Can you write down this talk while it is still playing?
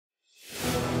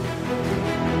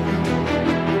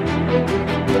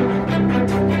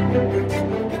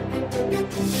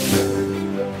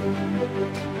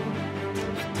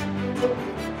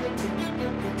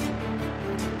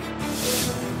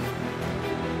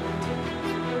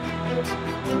All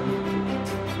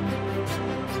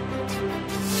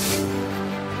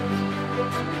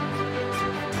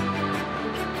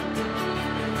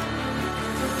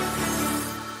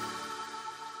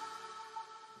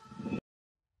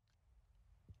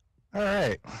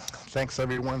right, thanks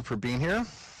everyone for being here.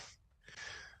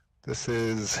 This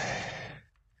is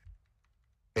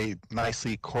a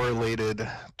nicely correlated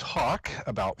talk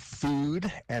about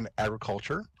food and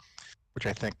agriculture, which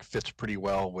I think fits pretty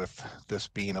well with this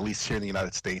being, at least here in the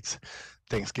United States,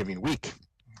 Thanksgiving week.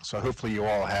 So hopefully you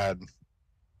all had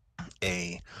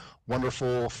a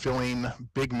wonderful, filling,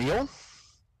 big meal,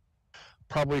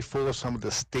 probably full of some of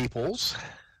the staples,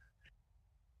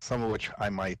 some of which I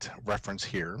might reference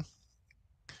here.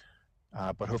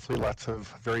 But hopefully lots of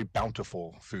very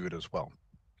bountiful food as well.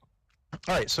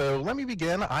 All right, so let me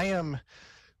begin. I am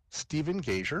Stephen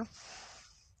Gasior,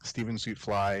 Stephen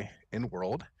Zootfly in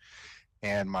World,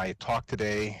 and my talk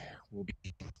today will be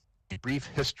a brief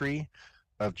history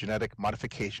of genetic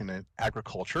modification in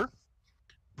agriculture,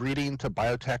 breeding to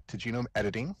biotech to genome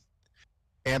editing.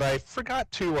 And I forgot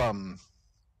to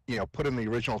put in the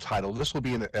original title. This will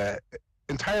be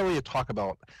entirely a talk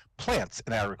about plants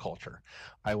in agriculture.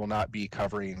 I will not be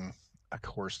covering, of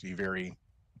course, the very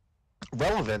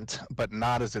relevant but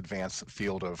not as advanced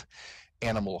field of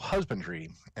animal husbandry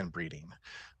and breeding.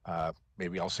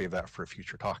 Maybe I'll save that for a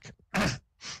future talk.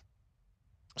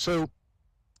 So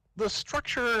the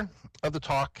structure of the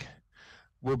talk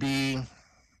will be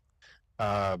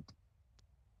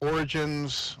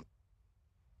origins,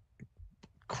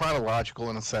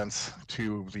 chronological in a sense,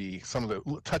 to some of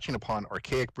the touching upon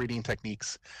archaic breeding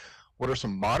techniques, what are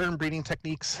some modern breeding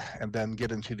techniques, and then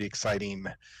get into the exciting,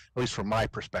 at least from my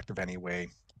perspective anyway,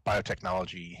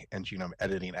 biotechnology and genome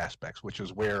editing aspects, which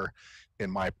is where in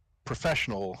my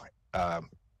professional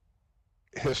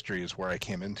history is where I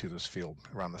came into this field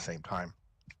around the same time.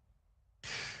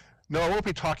 No, I won't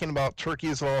be talking about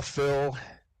turkeys all fill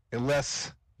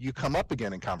unless you come up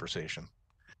again in conversation.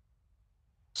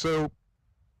 So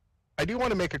I do want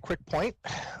to make a quick point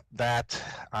that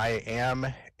I am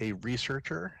a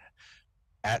researcher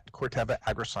at Coreva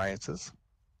Agrisciences,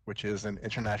 which is an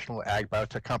international ag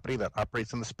biotech company that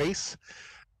operates in the space.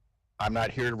 I'm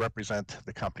not here to represent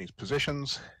the company's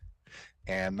positions,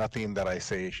 and nothing that I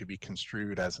say should be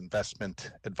construed as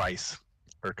investment advice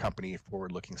or company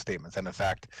forward-looking statements. And in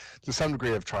fact, to some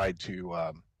degree, I've tried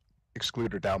to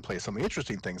exclude or downplay some of the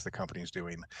interesting things the company is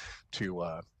doing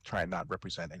to try and not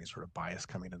represent any sort of bias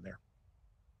coming in there.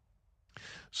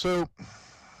 So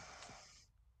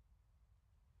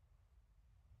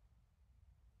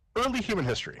early human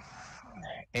history,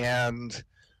 and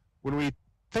when we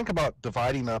think about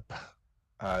dividing up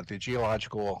the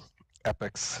geological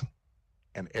epochs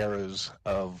and eras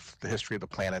of the history of the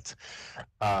planet,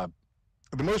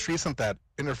 the most recent that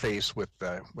interface with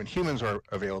when humans are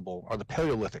available are the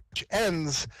Paleolithic, which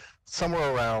ends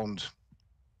somewhere around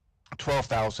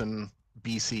 12,000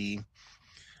 BC,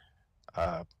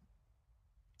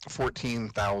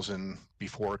 14,000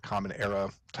 before Common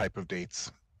Era type of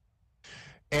dates.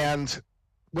 And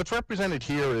what's represented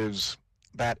here is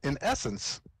that in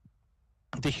essence,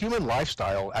 the human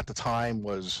lifestyle at the time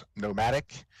was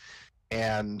nomadic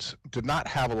and did not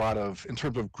have a lot of, in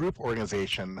terms of group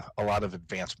organization, a lot of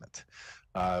advancement.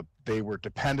 They were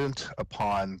dependent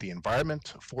upon the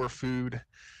environment for food.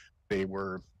 They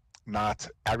were not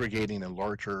aggregating in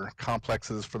larger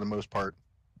complexes for the most part.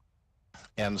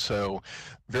 And so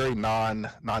very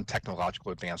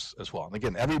non-technological advance as well. And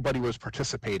again, everybody was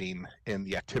participating in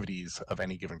the activities of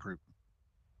any given group.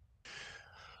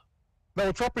 Now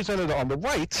what's represented on the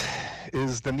right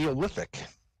is the Neolithic,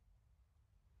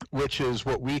 which is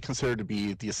what we consider to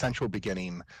be the essential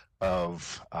beginning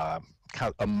of kind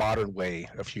of a modern way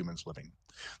of humans living.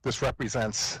 This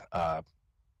represents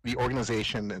the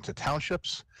organization into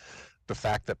townships, the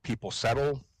fact that people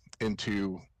settle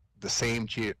into the same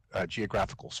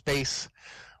geographical space.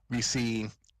 We see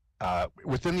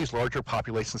within these larger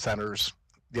population centers,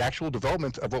 the actual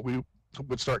development of what we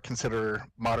would start consider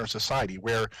modern society,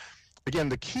 where, again,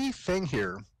 the key thing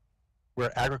here,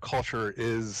 where agriculture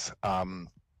is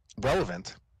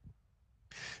relevant,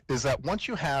 is that once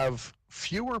you have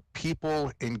fewer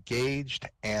people engaged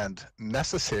and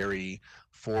necessary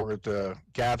for the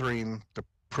gathering, the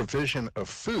provision of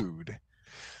food,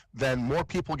 then more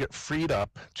people get freed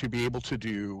up to be able to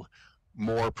do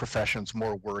more professions,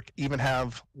 more work, even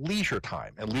have leisure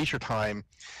time. And leisure time,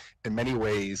 in many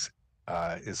ways,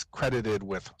 is credited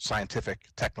with scientific,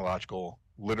 technological,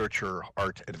 literature,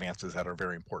 art advances that are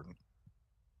very important.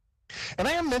 And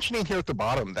I am mentioning here at the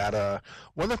bottom that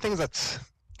one of the things that's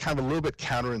kind of a little bit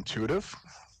counterintuitive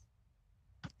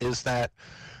is that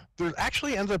there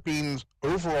actually ends up being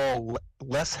overall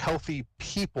less healthy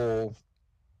people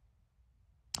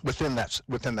within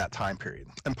that time period.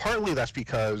 And partly that's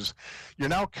because you're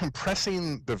now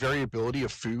compressing the variability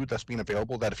of food that's being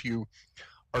available, that if you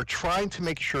are trying to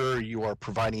make sure you are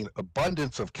providing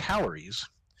abundance of calories,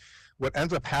 what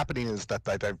ends up happening is that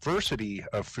the diversity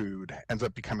of food ends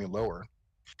up becoming lower.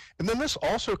 And then this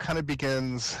also kind of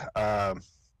begins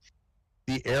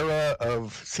the era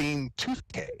of seeing tooth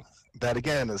decay. That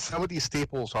again, as some of these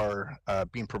staples are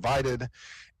being provided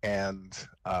and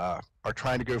are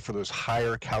trying to go for those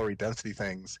higher calorie density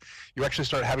things, you actually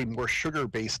start having more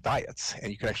sugar-based diets,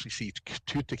 and you can actually see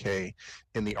tooth decay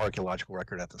in the archaeological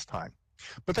record at this time.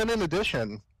 But then in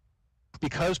addition,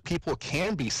 because people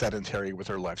can be sedentary with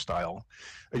their lifestyle,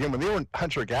 again, when they were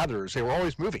hunter-gatherers, they were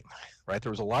always moving, right?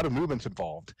 There was a lot of movements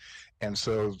involved. And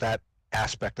so that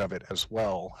aspect of it as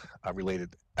well,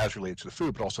 related to the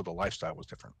food, but also the lifestyle was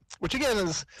different, which again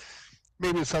is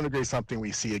maybe to some degree something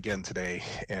we see again today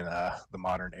in the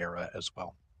modern era as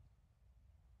well.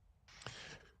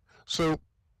 So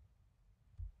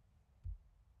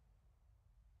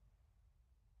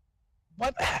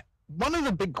one of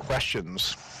the big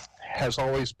questions has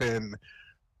always been,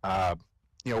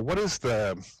 what is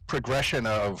the progression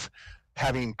of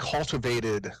having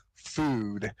cultivated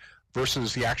food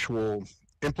versus the actual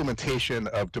implementation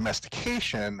of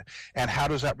domestication, and how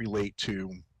does that relate to,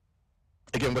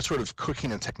 again, what sort of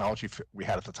cooking and technology we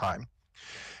had at the time?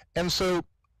 And so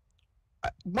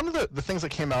one of the things that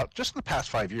came out just in the past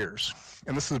 5 years,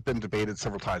 and this has been debated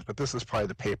several times, but this is probably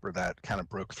the paper that kind of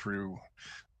broke through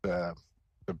the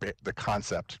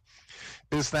concept,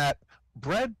 is that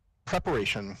bread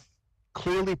preparation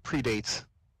clearly predates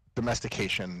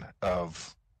domestication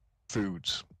of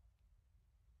foods.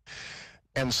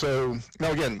 And so,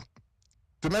 now again,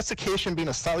 domestication being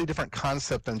a slightly different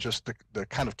concept than just the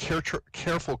kind of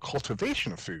careful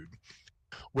cultivation of food,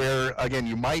 where again,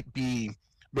 you might be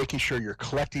making sure you're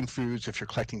collecting foods. If you're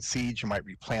collecting seeds, you might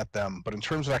replant them. But in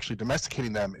terms of actually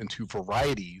domesticating them into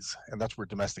varieties, and that's where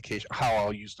domestication, how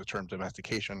I'll use the term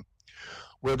domestication,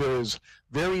 where there's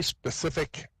very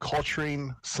specific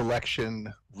culturing,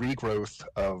 selection, regrowth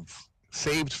of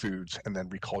saved foods, and then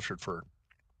recultured for,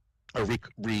 or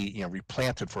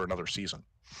replanted for another season.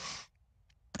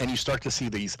 And you start to see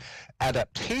these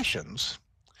adaptations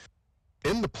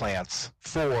in the plants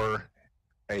for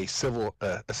a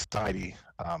society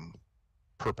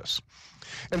purpose.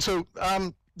 And so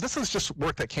this is just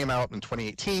work that came out in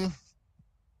 2018.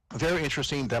 Very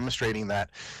interesting, demonstrating that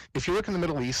if you look in the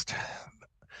Middle East,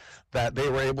 that they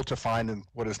were able to find in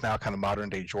what is now kind of modern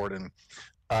day Jordan,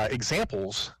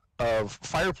 examples of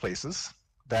fireplaces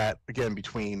that, again,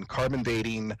 between carbon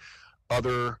dating,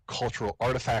 other cultural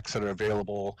artifacts that are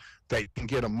available, that you can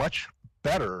get a much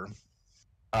better,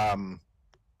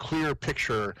 clear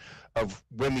picture of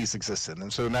when these existed.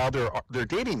 And so now they're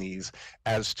dating these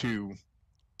as to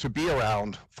be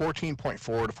around 14.4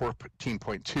 to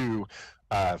 14.2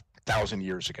 thousand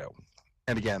years ago.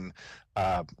 And again,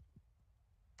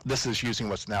 this is using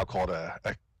what's now called a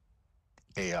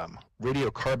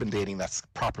radiocarbon dating that's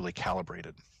properly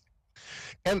calibrated.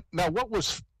 And now what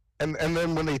was, and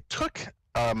then when they took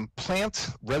plant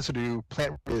residue,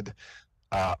 plant-related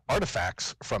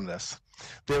artifacts from this,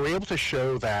 they were able to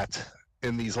show that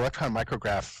in these electron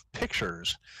micrograph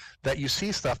pictures that you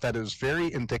see stuff that is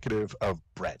very indicative of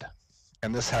bread.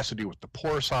 And this has to do with the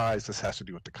pore size, this has to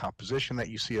do with the composition that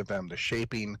you see of them, the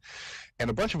shaping,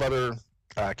 and a bunch of other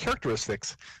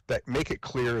characteristics that make it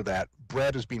clear that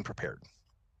bread is being prepared.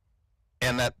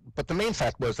 And that, but the main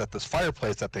fact was that this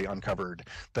fireplace that they uncovered,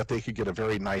 that they could get a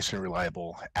very nice and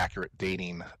reliable, accurate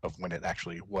dating of when it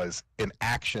actually was in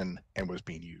action and was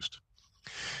being used.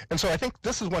 And so I think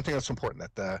this is one thing that's important,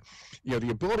 that the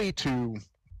ability to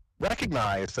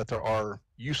recognize that there are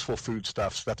useful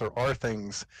foodstuffs, that there are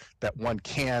things that one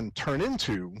can turn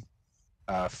into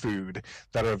food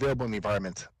that are available in the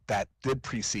environment that did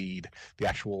precede the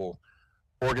actual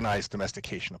organized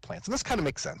domestication of plants. And this kind of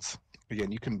makes sense.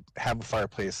 Again, you can have a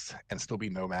fireplace and still be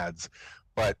nomads,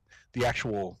 but the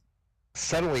actual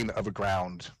settling of a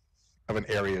ground, of an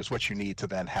area, is what you need to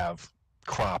then have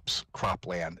crops,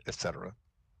 cropland, etc.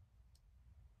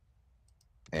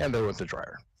 And there went the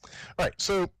dryer. All right,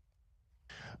 so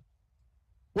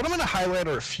what I'm going to highlight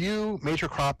are a few major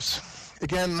crops.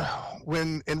 Again,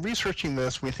 when in researching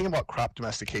this, when you think about crop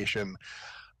domestication,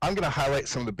 I'm going to highlight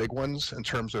some of the big ones in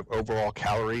terms of overall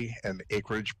calorie and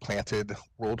acreage planted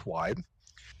worldwide.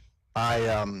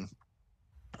 I'm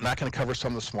not going to cover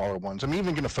some of the smaller ones. I'm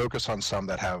even going to focus on some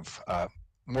that have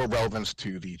more relevance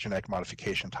to the genetic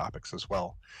modification topics as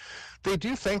well. They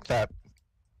do think that,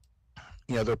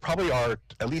 there probably are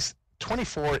at least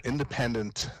 24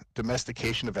 independent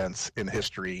domestication events in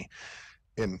history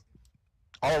in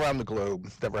all around the globe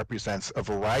that represents a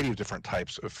variety of different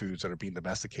types of foods that are being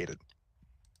domesticated.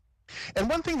 And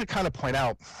one thing to kind of point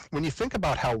out, when you think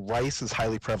about how rice is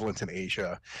highly prevalent in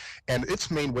Asia, and its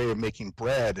main way of making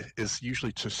bread is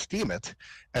usually to steam it,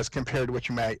 as compared to what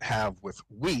you might have with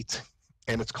wheat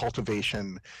and its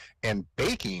cultivation and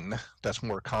baking that's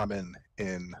more common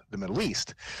in the Middle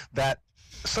East, that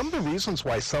some of the reasons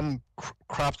why some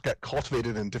crops get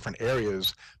cultivated in different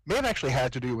areas may have actually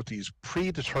had to do with these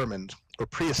predetermined or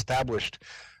pre-established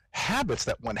habits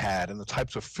that one had and the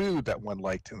types of food that one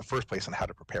liked in the first place and how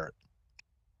to prepare it.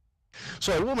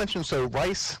 So I will mention, so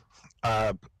rice,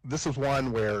 this is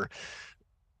one where,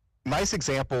 nice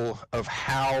example of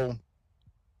how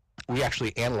we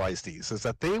actually analyze these is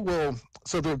that they will,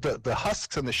 so the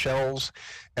husks and the shells,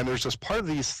 and there's this part of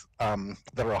these that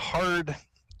are a hard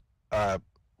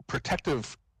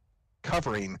protective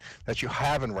covering that you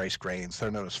have in rice grains that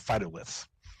are known as phytoliths.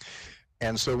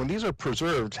 And so when these are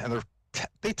preserved, and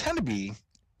they tend to be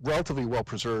relatively well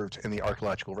preserved in the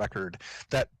archaeological record,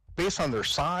 that based on their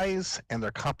size and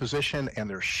their composition and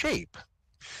their shape,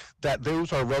 that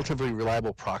those are relatively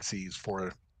reliable proxies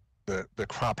for the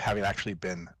crop having actually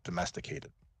been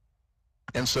domesticated.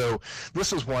 And so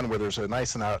this is one where there's a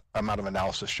nice amount of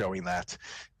analysis showing that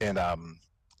in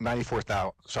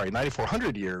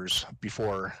 9,400 years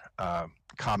before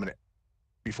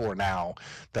before now,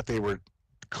 that they were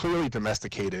clearly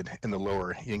domesticated in the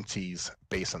lower Yangtze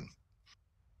Basin.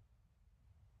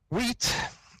 Wheat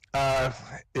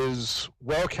is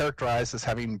well characterized as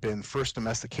having been first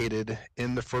domesticated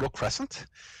in the Fertile Crescent.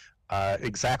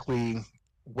 Exactly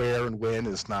where and when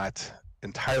is not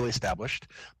entirely established,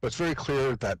 but it's very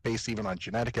clear that based even on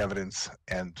genetic evidence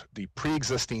and the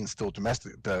pre-existing still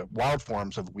the wild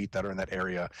forms of wheat that are in that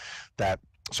area, that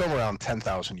somewhere around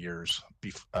 10,000 years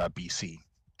BC.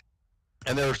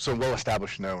 And there are some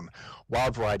well-established known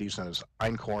wild varieties known as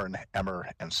einkorn, emmer,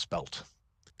 and spelt.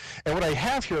 And what I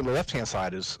have here on the left-hand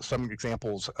side is some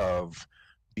examples of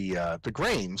the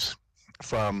grains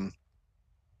from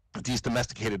these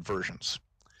domesticated versions.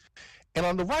 And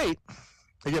on the right,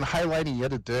 again, highlighting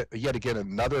yet again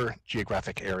another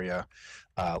geographic area,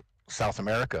 South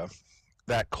America,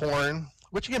 that corn,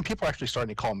 which again people are actually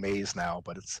starting to call maize now,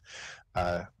 but it's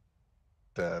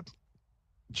the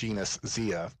genus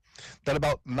Zea, that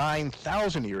about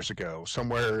 9,000 years ago,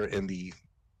 somewhere in the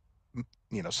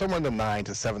 9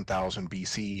 to 7,000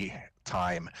 BC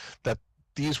time, that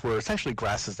these were essentially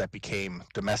grasses that became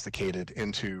domesticated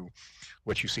into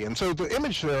what you see. And so the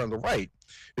image there on the right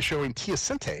is showing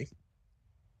teosinte,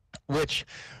 which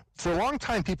for a long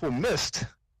time people missed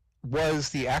was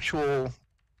the actual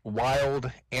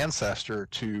wild ancestor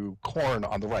to corn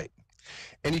on the right.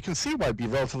 And you can see why it'd be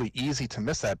relatively easy to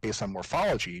miss that based on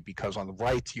morphology, because on the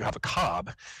right you have a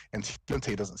cob and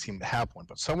teosinte doesn't seem to have one.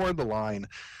 But somewhere in the line,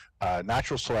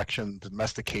 natural selection,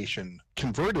 domestication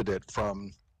converted it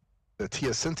from the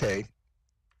teosinte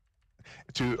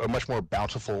to a much more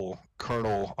bountiful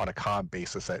kernel on a cob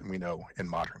basis that we know in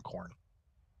modern corn.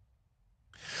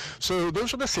 So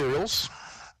those are the cereals.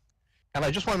 And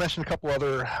I just want to mention a couple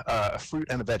other fruit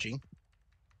and a veggie.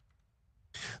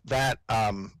 That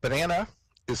banana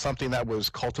is something that was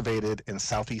cultivated in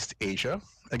Southeast Asia,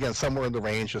 again, somewhere in the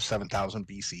range of 7,000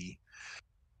 BC.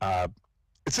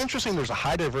 It's interesting, there's a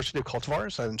high diversity of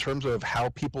cultivars, and in terms of how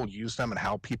people use them and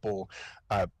how people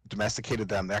domesticated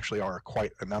them, there actually are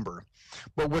quite a number.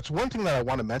 But what's one thing that I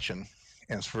want to mention,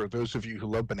 and for those of you who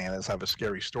love bananas, I have a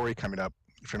scary story coming up,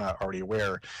 if you're not already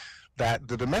aware, that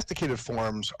the domesticated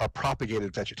forms are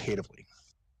propagated vegetatively,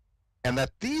 and that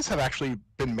these have actually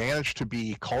been managed to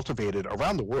be cultivated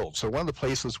around the world. So one of the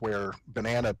places where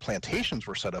banana plantations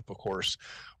were set up, of course,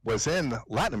 was in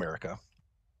Latin America,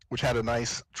 which had a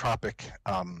nice tropic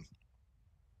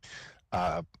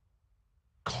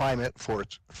climate for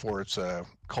its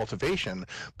cultivation.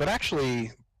 But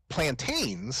actually,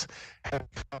 plantains have,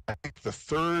 I think, the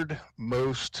third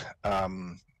most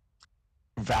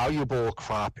valuable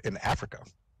crop in Africa.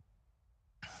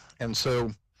 And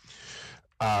so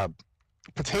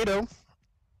potato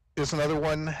is another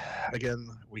one. Again,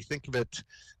 we think of it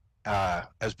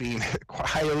as being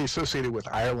highly associated with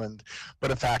Ireland,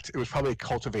 but in fact, it was probably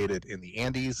cultivated in the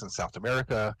Andes in South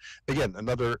America. Again,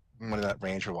 another one in that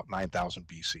range of about 9,000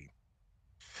 BC.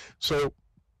 So,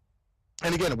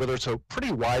 and again, whether it's a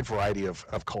pretty wide variety of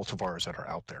cultivars that are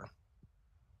out there.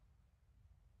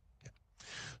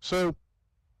 So,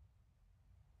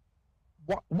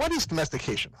 what is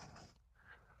domestication?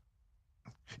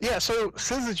 Yeah, so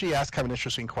Syzygy asked kind of an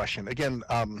interesting question. Again,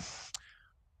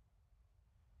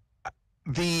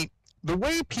 the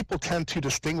way people tend to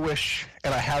distinguish,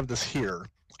 and I have this here,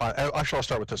 actually I'll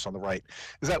start with this on the right,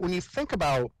 is that when you think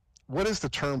about what is the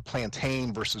term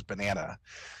plantain versus banana,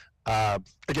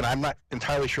 again, I'm not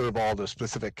entirely sure of all the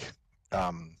specific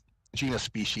genus,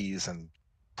 species, and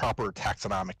proper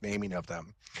taxonomic naming of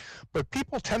them, but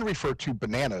people tend to refer to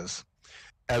bananas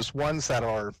as ones that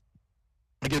are,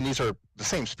 again, these are the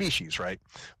same species, right?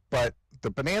 But the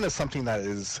banana is something that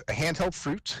is a handheld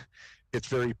fruit. It's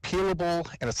very peelable,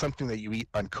 and it's something that you eat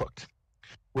uncooked.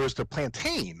 Whereas the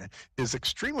plantain is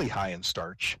extremely high in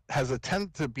starch, has a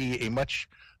tend to be a much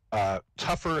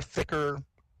tougher, thicker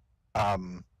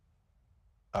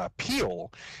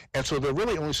peel, and so they're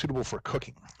really only suitable for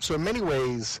cooking. So in many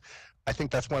ways, I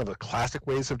think that's one of the classic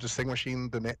ways of distinguishing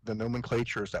the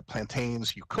nomenclature, is that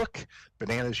plantains you cook,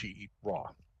 bananas you eat raw.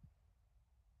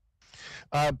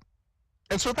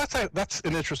 And so that's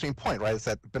an interesting point, right? Is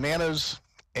that bananas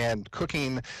and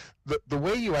cooking, the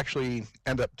way you actually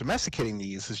end up domesticating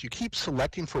these is you keep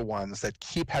selecting for ones that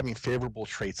keep having favorable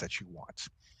traits that you want.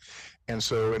 And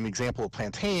so in the example of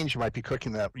plantains, you might be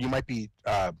cooking that, you might be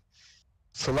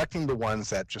selecting the ones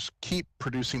that just keep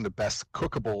producing the best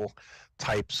cookable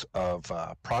types of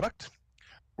product.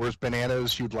 Whereas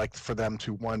bananas, you'd like for them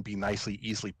to, one, be nicely,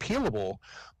 easily peelable.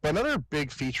 But another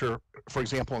big feature, for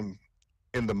example,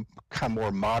 in the kind of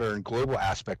more modern global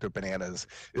aspect of bananas,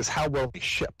 is how well they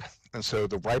ship. And so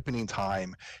the ripening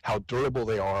time, how durable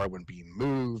they are when being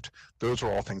moved, those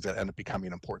are all things that end up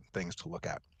becoming important things to look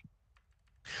at.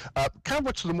 Kind of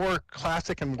what's the more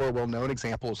classic and more well-known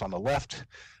examples on the left,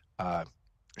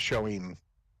 showing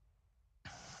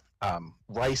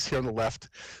rice here on the left,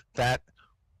 that,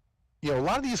 you know, a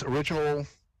lot of these original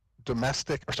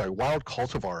wild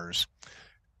cultivars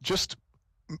just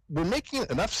were making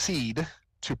enough seed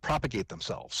to propagate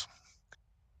themselves.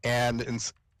 And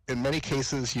in many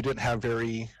cases, you didn't have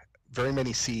very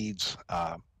many seeds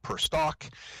per stalk.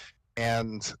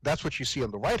 And that's what you see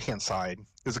on the right-hand side,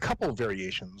 is a couple of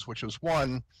variations, which is,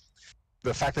 one,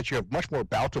 the fact that you have much more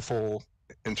bountiful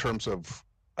in terms of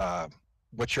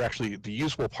what you're actually, the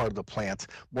usable part of the plant,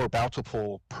 more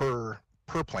bountiful per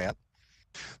plant.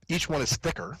 Each one is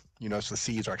thicker, you know, so the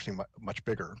seeds are actually much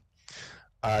bigger.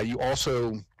 You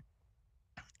also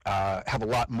have a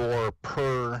lot more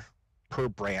per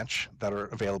branch that are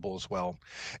available as well.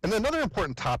 And then another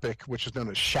important topic, which is known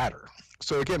as shatter.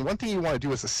 So again, one thing you want to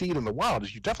do as a seed in the wild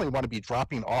is you definitely want to be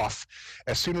dropping off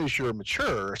as soon as you're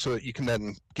mature, so that you can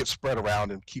then get spread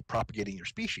around and keep propagating your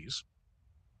species.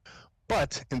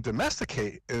 But in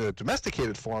a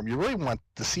domesticated form, you really want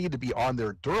the seed to be on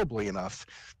there durably enough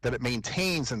that it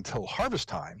maintains until harvest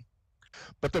time.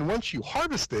 But then once you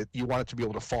harvest it, you want it to be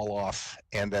able to fall off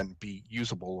and then be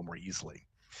usable more easily.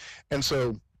 And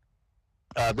so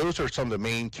those are some of the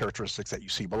main characteristics that you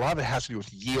see, but a lot of it has to do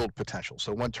with yield potential.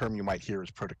 So one term you might hear is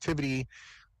productivity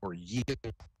or yield.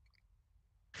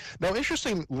 Now,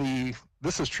 interestingly,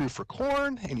 this is true for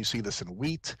corn, and you see this in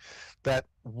wheat, that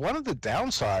one of the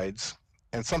downsides,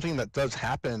 and something that does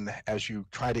happen as you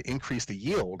try to increase the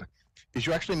yield, is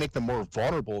you actually make them more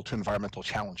vulnerable to environmental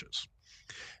challenges.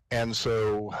 And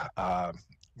so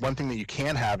one thing that you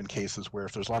can have in cases where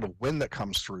if there's a lot of wind that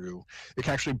comes through, it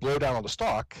can actually blow down on the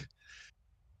stalk,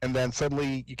 and then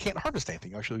suddenly you can't harvest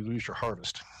anything. You actually lose your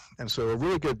harvest. And so a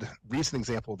really good recent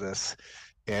example of this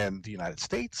in the United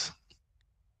States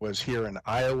was here in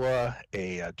Iowa.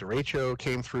 A derecho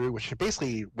came through, which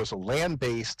basically was a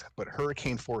land-based but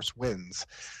hurricane-force winds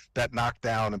that knocked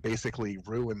down and basically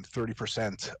ruined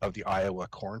 30% of the Iowa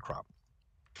corn crop.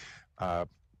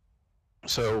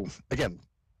 So again,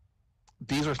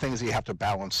 these are things that you have to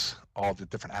balance all the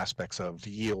different aspects of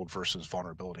the yield versus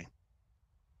vulnerability.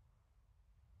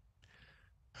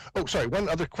 Oh, sorry, one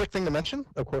other quick thing to mention,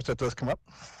 of course, that does come up,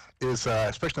 is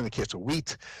especially in the case of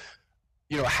wheat,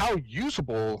 you know, how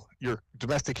usable your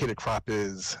domesticated crop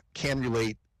is can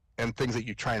relate, and things that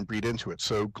you try and breed into it.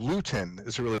 So gluten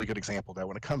is a really good example that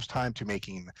when it comes time to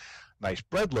making nice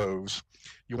bread loaves,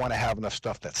 you want to have enough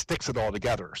stuff that sticks it all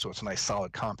together, so it's a nice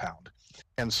solid compound.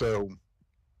 And so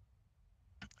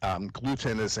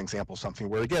gluten is an example of something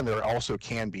where, again, there also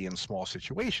can be, in small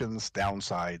situations,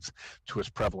 downsides to its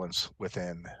prevalence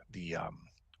within the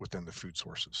food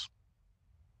sources.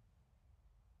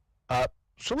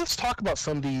 So let's talk about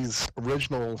some of these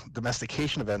original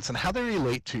domestication events and how they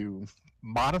relate to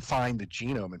modifying the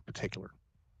genome in particular.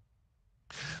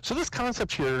 So this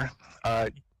concept here,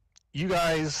 you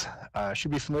guys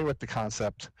should be familiar with the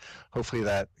concept, hopefully,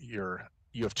 that you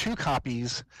have two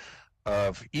copies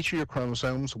of each of your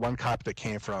chromosomes, one copy that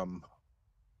came from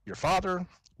your father,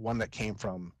 one that came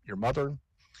from your mother.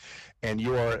 and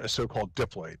you are a so-called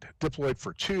diploid. Diploid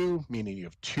for two, meaning you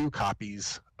have two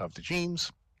copies of the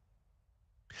genes.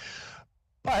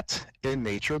 But in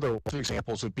nature, there are lots of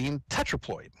examples of being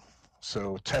tetraploid.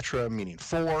 So tetra meaning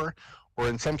four, or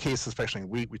in some cases, especially in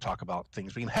wheat, we talk about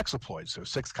things being hexaploid, so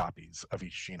 6 copies of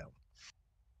each genome.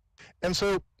 And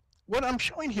so what I'm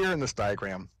showing here in this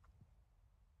diagram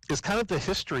is kind of the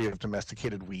history of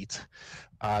domesticated wheat,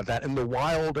 that in the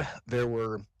wild there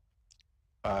were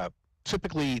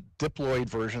typically diploid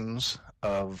versions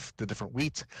of the different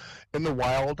wheat. In the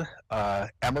wild,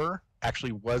 emmer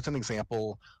actually was an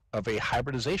example of a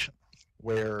hybridization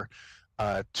where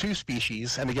two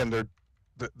species, and again,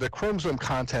 the chromosome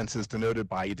contents is denoted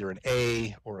by either an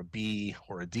A or a B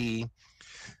or a D.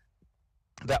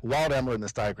 That wild emmer in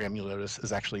this diagram, you'll notice,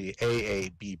 is actually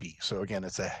AABB. So again,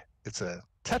 it's a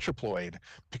tetraploid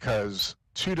because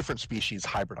two different species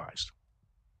hybridized.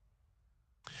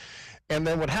 And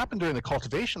then what happened during the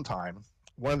cultivation time,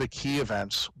 one of the key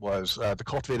events was the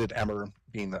cultivated emmer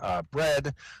being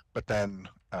bred, but then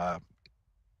a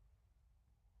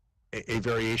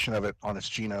variation of it on its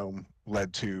genome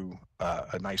led to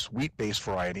a nice wheat-based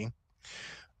variety.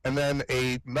 And then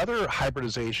another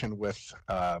hybridization with,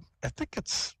 I think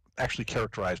it's actually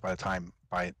characterized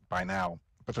by now,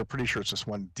 but they're pretty sure it's this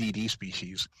one DD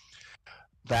species,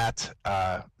 that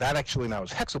actually now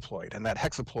is hexaploid, and that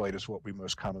hexaploid is what we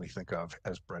most commonly think of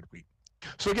as bred wheat.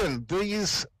 So again,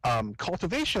 these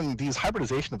these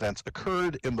hybridization events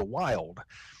occurred in the wild,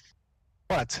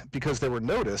 but because they were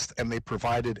noticed and they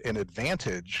provided an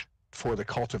advantage for the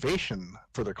cultivation,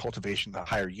 the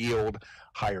higher yield,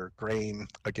 higher grain,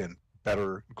 again,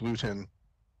 better gluten,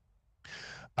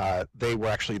 they were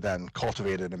actually then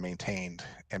cultivated and maintained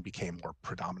and became more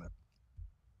predominant.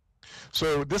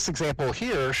 So this example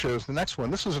here shows the next one.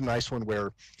 This is a nice one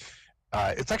where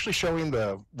it's actually showing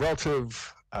the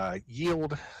relative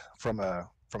yield from a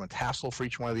tassel for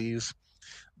each one of these,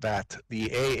 that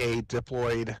the AA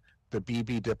diploid, the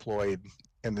BB diploid,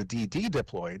 and the DD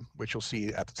diploid, which you'll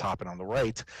see at the top and on the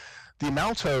right, the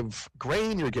amount of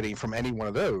grain you're getting from any one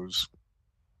of those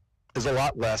is a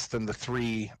lot less than the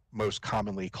 3 most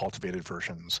commonly cultivated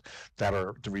versions that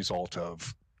are the result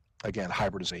of, again,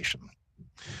 hybridization.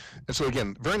 And so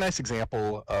again, very nice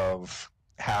example of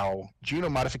how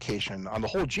genome modification on the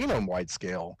whole genome-wide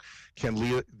scale can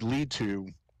lead to,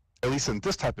 at least in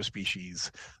this type of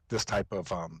species, this type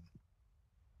of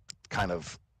kind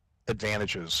of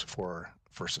advantages for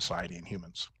society and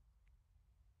humans.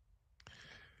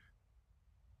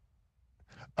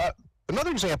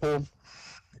 Another example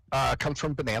comes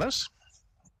from bananas.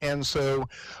 And so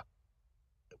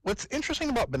what's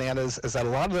interesting about bananas is that a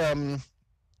lot of them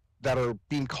that are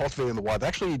being cultivated in the wild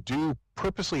actually do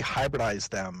purposely hybridize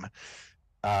them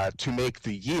to make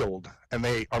the yield, and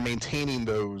they are maintaining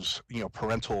those,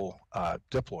 parental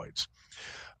diploids.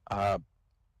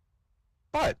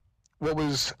 But what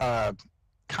was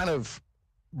kind of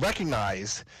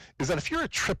recognized is that if you're a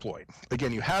triploid,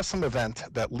 again, you have some event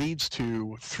that leads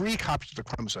to 3 copies of the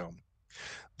chromosome,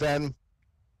 then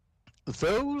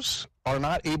those are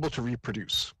not able to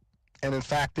reproduce. And in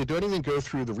fact, they don't even go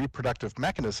through the reproductive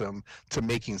mechanism to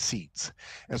making seeds.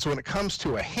 And so when it comes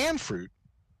to a hand fruit,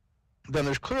 then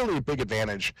there's clearly a big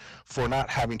advantage for not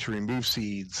having to remove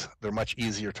seeds. They're much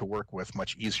easier to work with,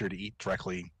 much easier to eat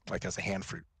directly, like as a hand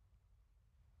fruit.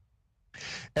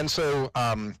 And so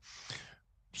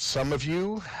some of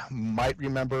you might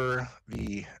remember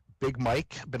the Big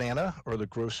Mike banana, or the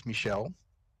Gros Michel,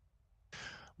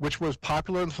 which was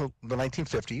popular in the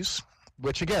 1950s.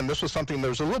 Which again, this was something,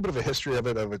 there's a little bit of a history of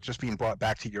it just being brought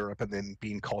back to Europe and then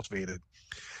being cultivated.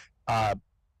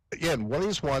 Again, one of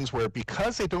these ones where,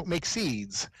 because they don't make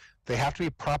seeds, they have to be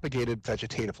propagated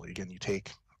vegetatively. Again, you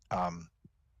take,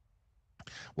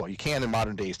 well, you can in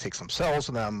modern days take some cells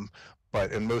of them,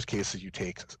 but in most cases you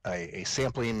take a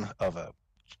sampling of a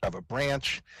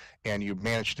branch and you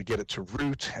manage to get it to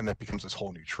root, and that becomes this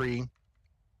whole new tree.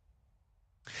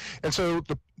 And so,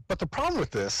 but the problem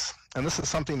with this, and this is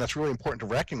something that's really important to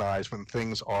recognize when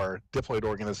things are diploid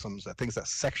organisms, things that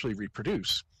sexually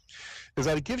reproduce, is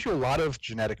that it gives you a lot of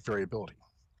genetic variability.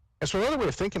 And so another way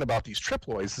of thinking about these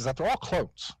triploids is that they're all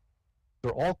clones.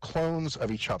 They're all clones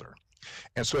of each other.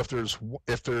 And so if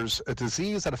there's a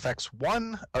disease that affects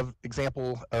one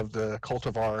example of the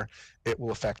cultivar, it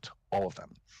will affect all of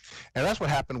them. And that's what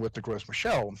happened with the Gros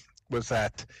Michel, was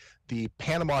that the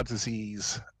Panama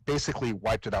disease basically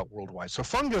wiped it out worldwide. So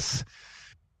fungus,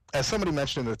 as somebody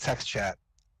mentioned in the text chat,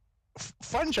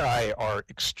 fungi are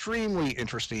extremely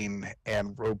interesting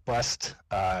and robust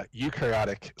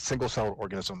eukaryotic single-celled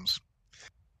organisms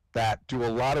that do a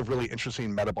lot of really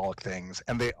interesting metabolic things,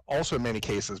 and they also in many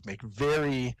cases make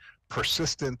very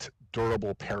persistent,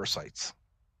 durable parasites.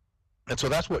 And so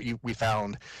that's what we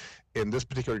found in this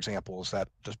particular example, is that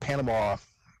the Panama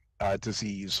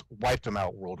disease wiped them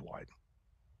out worldwide.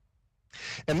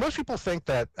 And most people think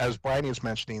that, as Brian was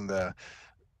mentioning, the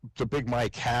Big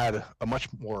Mike had a much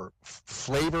more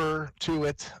flavor to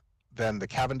it than the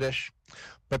Cavendish,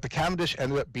 but the Cavendish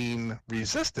ended up being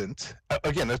resistant.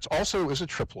 Again, it's also is a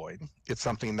triploid. It's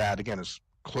something that, again, is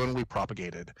clonally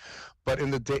propagated. But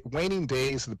in the waning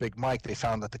days of the Big Mike, they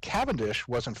found that the Cavendish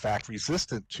was in fact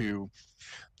resistant to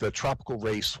the tropical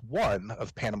race 1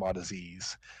 of Panama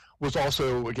disease, was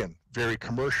also, again, very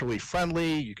commercially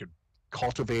friendly. You could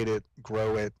cultivate it,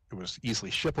 grow it. It was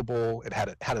easily shippable. It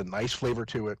had a nice flavor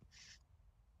to it.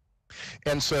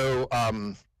 And so,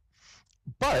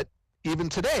 but even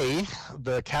today,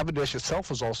 the Cavendish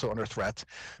itself is also under threat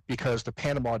because the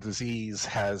Panama disease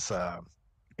has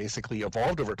basically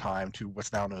evolved over time to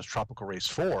what's now known as tropical race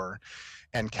 4,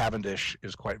 and Cavendish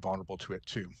is quite vulnerable to it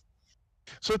too.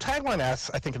 So tagline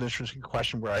asks, I think, an interesting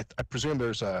question where I presume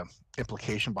there's a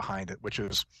implication behind it, which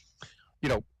is, you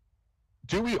know,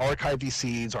 do we archive these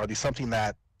seeds? Are these something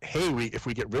that, hey, if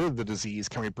we get rid of the disease,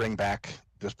 can we bring back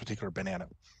this particular banana?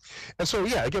 And so,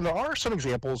 yeah, again, there are some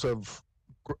examples of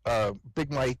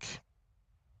Big Mike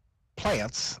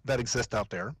plants that exist out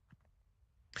there.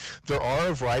 There are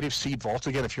a variety of seed vaults.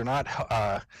 Again, if you're not,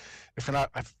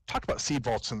 I've talked about seed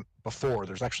vaults before.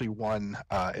 There's actually one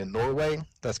in Norway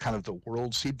that's kind of the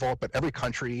world seed vault, but every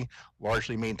country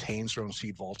largely maintains their own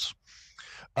seed vaults.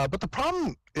 But the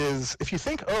problem is, if you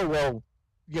think, oh, well,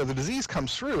 you know, the disease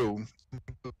comes through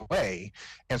away,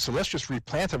 and so let's just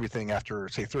replant everything after,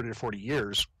 say, 30 or 40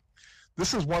 years.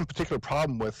 This is one particular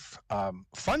problem with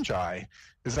fungi,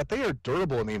 is that they are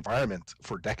durable in the environment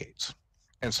for decades.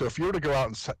 And so if you were to go out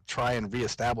and try and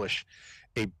reestablish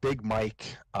a Big Mike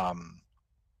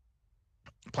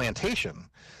plantation,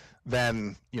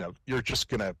 then, you know, you're just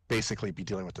going to basically be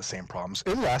dealing with the same problems,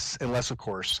 unless of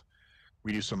course,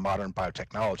 we do some modern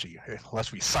biotechnology,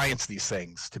 unless we science these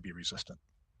things to be resistant.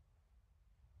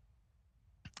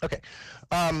 Okay,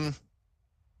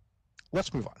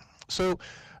 let's move on. So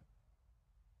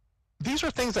these are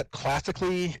things that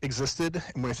classically existed,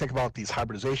 and when we think about these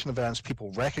hybridization events,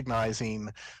 people recognizing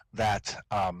that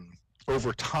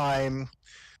over time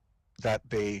that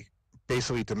they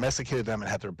basically domesticated them and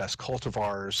had their best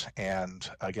cultivars,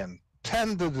 and again,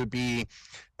 tended to be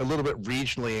a little bit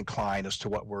regionally inclined as to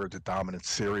what were the dominant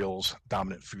cereals,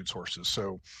 dominant food sources.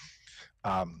 So,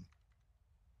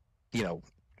 you know,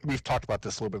 we've talked about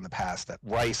this a little bit in the past, that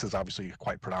rice is obviously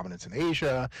quite predominant in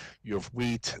Asia. You have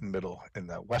wheat in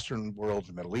the Western world,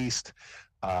 the Middle East.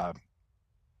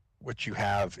 What you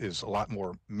have is a lot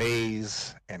more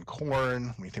maize and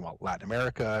corn when you think about Latin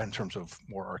America in terms of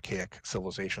more archaic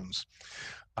civilizations.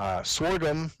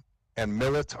 Sorghum and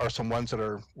millet are some ones that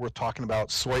are worth talking about.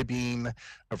 Soybean,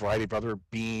 a variety of other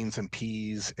beans and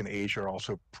peas in Asia are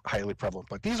also highly prevalent.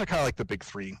 But these are kind of like the big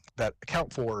three that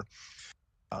account for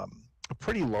a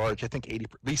pretty large, I think 80%,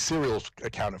 these cereals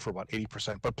accounted for about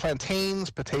 80%. But plantains,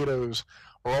 potatoes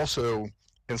are also,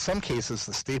 in some cases,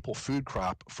 the staple food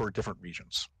crop for different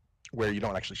regions where you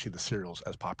don't actually see the cereals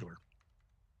as popular.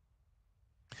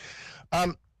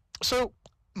 So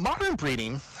modern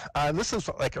breeding, this is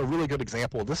like a really good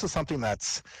example. This is something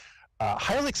that's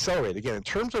highly accelerated. Again, in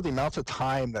terms of the amount of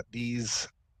time that these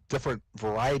different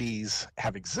varieties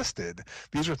have existed,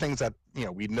 these are things that, you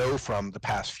know, we know from the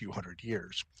past few hundred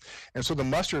years. And so the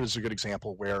mustard is a good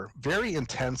example where very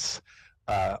intense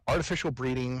artificial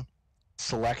breeding,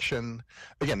 selection,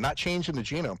 again, not changing the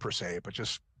genome per se, but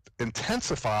just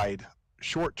intensified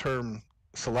short-term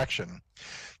selection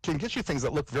can get you things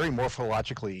that look very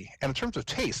morphologically, and in terms of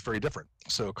taste, very different.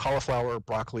 So cauliflower,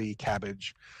 broccoli,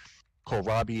 cabbage,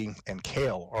 kohlrabi, and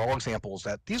kale are all examples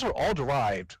that these are all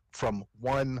derived from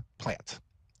one plant,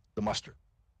 the mustard.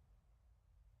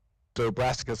 So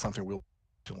brassica is something we'll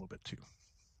do a little bit too.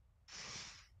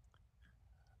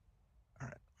 All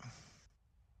right.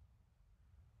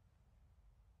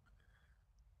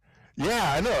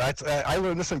 Yeah, I know. I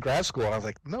learned this in grad school, and I was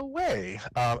like, no way.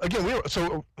 Again,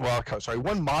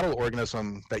 one model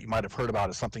organism that you might have heard about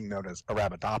is something known as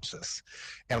Arabidopsis,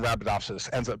 and Arabidopsis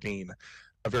ends up being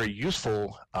a very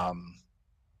useful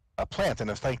plant, and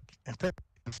in fact,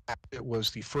 it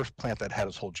was the first plant that had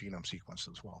its whole genome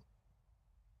sequenced as well.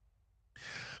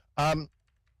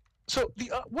 So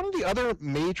one of the other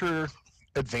major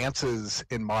advances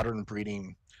in modern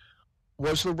breeding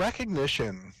was the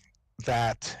recognition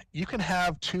that you can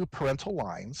have two parental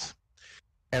lines,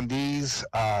 and these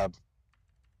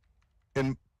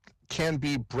can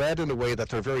be bred in a way that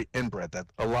they're very inbred, that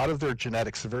a lot of their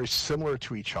genetics are very similar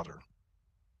to each other.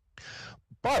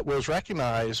 But what was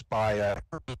recognized by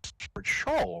George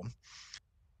Shull,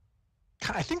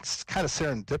 I think it's kind of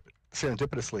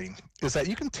serendipitously, is that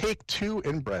you can take two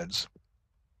inbreds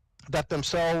that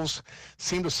themselves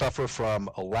seem to suffer from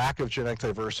a lack of genetic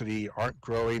diversity, aren't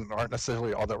growing, aren't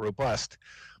necessarily all that robust,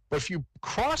 but if you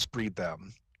crossbreed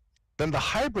them, then the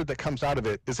hybrid that comes out of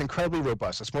it is incredibly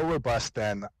robust. It's more robust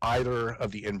than either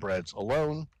of the inbreds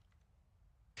alone,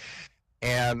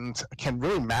 and can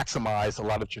really maximize a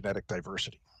lot of genetic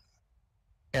diversity.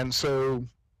 And so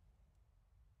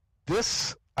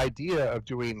this idea of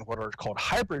doing what are called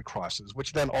hybrid crosses,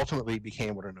 which then ultimately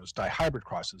became what are known as dihybrid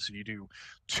crosses, so you do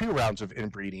 2 rounds of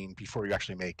inbreeding before you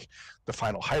actually make the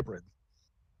final hybrid,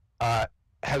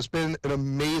 has been an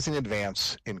amazing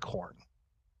advance in corn.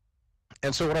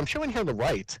 And so what I'm showing here on the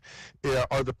right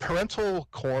are the parental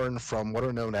corn from what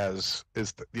are known as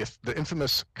the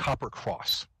infamous copper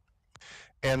cross.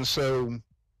 And so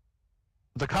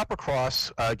the copper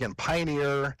cross, again,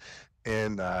 pioneer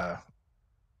in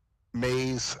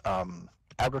maize,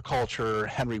 agriculture,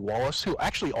 Henry Wallace, who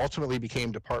actually ultimately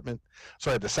became the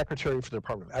secretary for the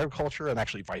Department of Agriculture and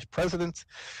actually vice president.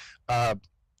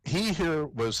 He here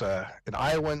was an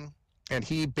Iowan, and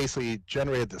he basically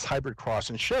generated this hybrid cross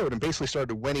and showed, and basically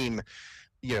started winning,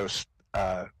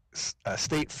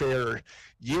 state fair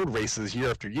yield races year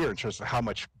after year in terms of how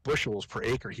much bushels per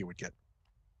acre he would get.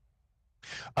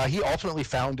 He ultimately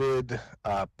founded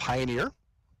Pioneer,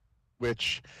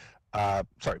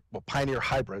 Pioneer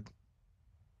Hybrid,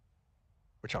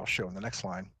 which I'll show in the next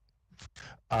line,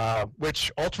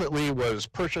 which ultimately was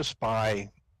purchased by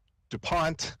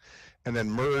DuPont and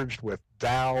then merged with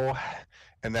Dow,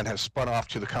 and then has spun off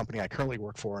to the company I currently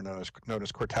work for, known as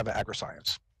Coreva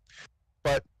Agriscience.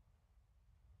 But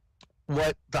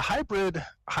what the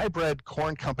hybrid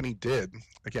corn company did,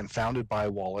 again, founded by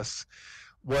Wallace,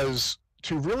 was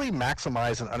to really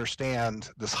maximize and understand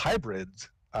this hybrid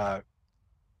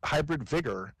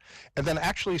vigor, and then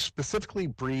actually specifically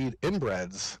breed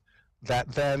inbreds that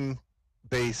then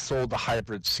they sold the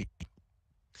hybrid seed.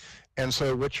 And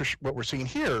so what we're seeing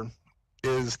here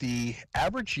is the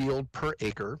average yield per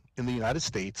acre in the United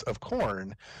States of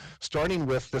corn, starting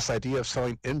with this idea of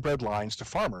selling inbred lines to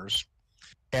farmers,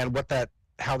 and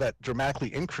how that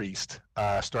dramatically increased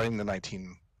starting in the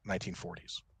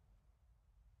 1940s.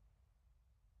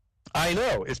 I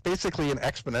know, it's basically an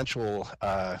exponential,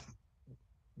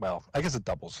 well, I guess it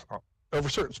doubles. Over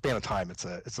a certain span of time, it's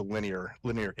a linear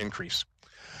increase.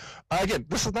 Again,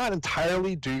 this is not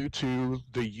entirely due to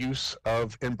the use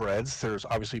of inbreds. There's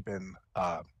obviously been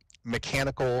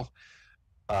mechanical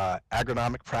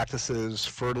agronomic practices,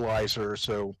 fertilizer.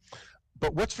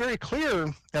 But what's very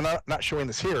clear, and I'm not showing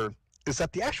this here, is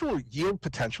that the actual yield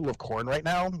potential of corn right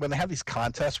now, when they have these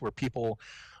contests where people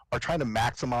are trying to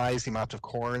maximize the amount of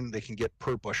corn they can get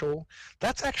per bushel,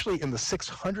 that's actually in the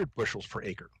 600 bushels per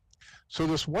acre. So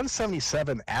this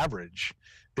 177 average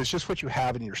is just what you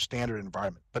have in your standard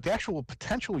environment. But the actual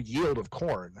potential yield of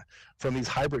corn from these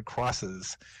hybrid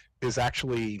crosses is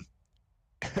actually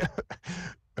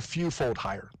a few-fold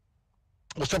higher.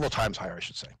 Well, several times higher, I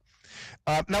should say.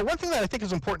 Now, one thing that I think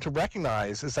is important to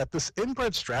recognize is that this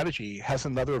inbred strategy has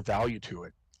another value to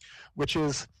it, which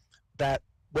is that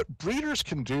what breeders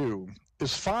can do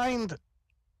is find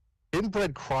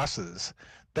inbred crosses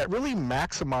that really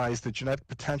maximize the genetic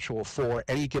potential for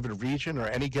any given region or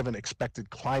any given expected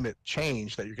climate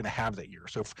change that you're going to have that year.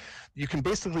 So you can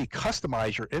basically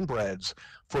customize your inbreds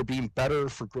for being better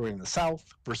for growing in the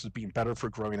south versus being better for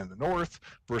growing in the north,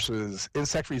 versus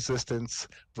insect resistance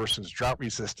versus drought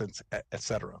resistance,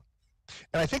 etc.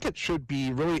 And I think it should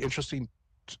be really interesting.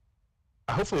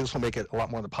 Hopefully this will make it a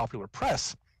lot more in the popular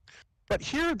press. But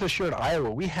here this year in Iowa,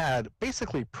 we had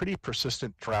basically pretty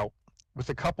persistent drought with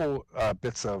a couple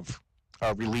bits of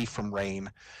relief from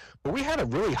rain. But we had a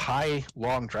really high,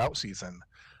 long drought season.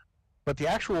 But the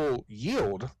actual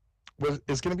yield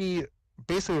is going to be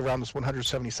basically around this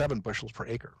 177 bushels per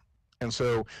acre. And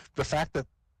so the fact that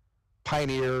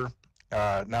Pioneer,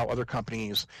 now other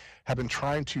companies, have been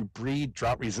trying to breed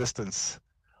drought resistance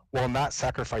while not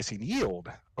sacrificing yield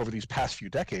over these past few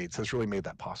decades has really made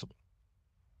that possible.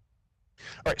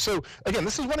 All right, so again,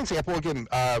 this is one example. Again,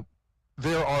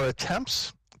 there are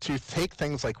attempts to take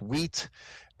things like wheat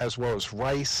as well as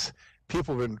rice.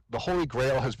 The holy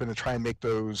grail has been to try and make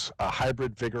those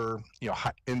hybrid vigor,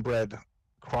 inbred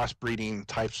crossbreeding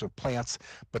types of plants,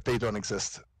 but they don't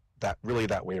exist that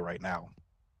way right now.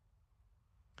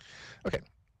 Okay,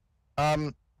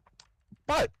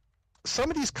 but some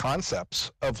of these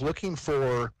concepts of looking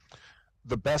for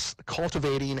the best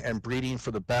cultivating and breeding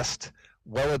for the best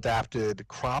well-adapted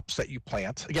crops that you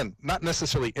plant. Again, not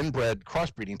necessarily inbred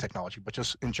crossbreeding technology, but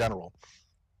just in general,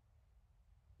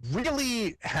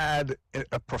 really had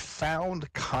a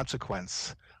profound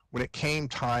consequence when it came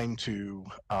time to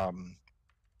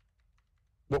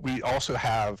what we also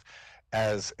have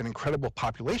as an incredible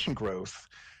population growth,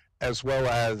 as well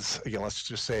as, again, let's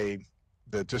just say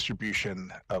the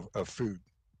distribution of food.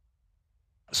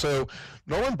 So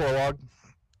Nolan Borlaug,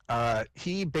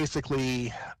 he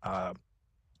basically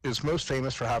is most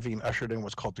famous for having ushered in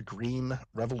what's called the Green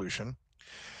Revolution.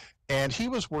 And he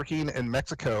was working in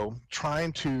Mexico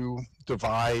trying to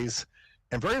devise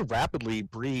and very rapidly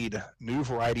breed new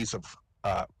varieties of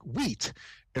wheat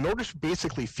in order to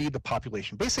basically feed the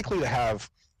population, basically to have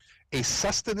a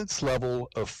sustenance level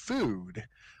of food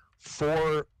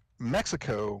for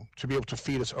Mexico to be able to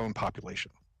feed its own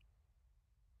population.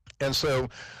 And so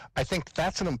I think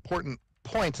that's an important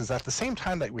point, is at the same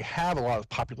time that we have a lot of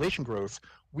population growth,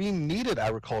 we needed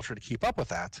agriculture to keep up with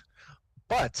that.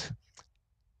 But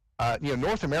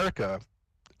North America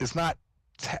is not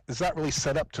really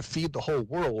set up to feed the whole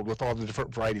world with all the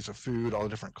different varieties of food, all the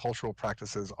different cultural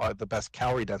practices, the best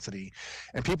calorie density,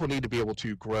 and people need to be able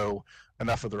to grow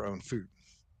enough of their own food.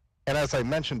 And as I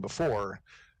mentioned before,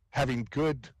 having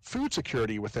good food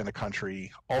security within a country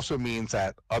also means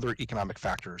that other economic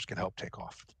factors can help take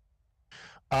off.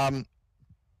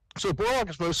 So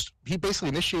Borlaug he basically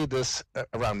initiated this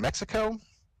around Mexico,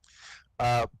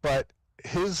 but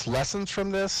his lessons from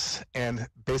this, and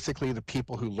basically the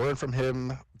people who learned from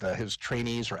him, his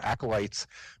trainees or acolytes,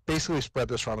 basically spread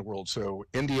this around the world. So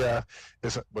India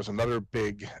was another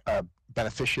big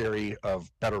beneficiary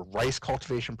of better rice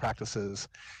cultivation practices,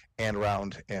 and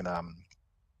around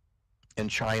in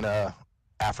China,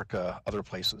 Africa, other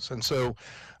places. And so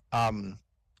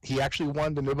he actually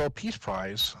won the Nobel Peace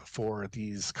Prize for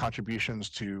these contributions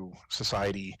to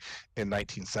society in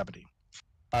 1970.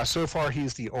 So far,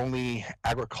 he's the only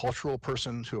agricultural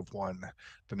person to have won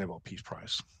the Nobel Peace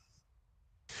Prize.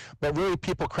 But really,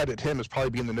 people credit him as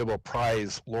probably being the Nobel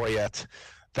Prize laureate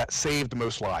that saved the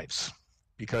most lives,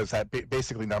 because that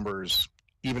basically numbers,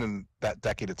 even in that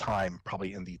decade of time,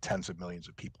 probably in the tens of millions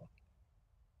of people.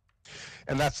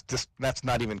 And that's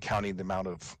not even counting the amount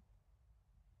of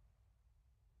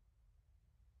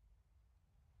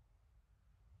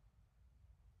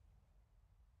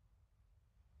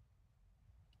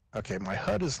okay, my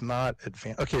HUD is not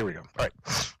advanced. Okay, here we go. All right.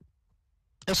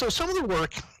 And so some of the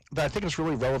work that I think is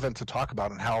really relevant to talk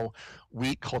about and how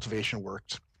wheat cultivation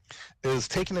worked is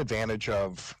taking advantage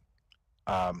of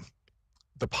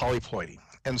the polyploidy.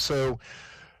 And so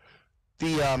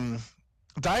the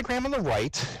diagram on the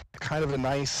right, kind of a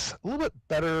nice, a little bit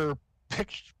better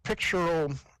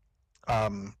pictorial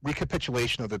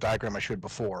recapitulation of the diagram I showed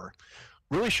before,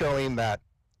 really showing that,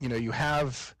 you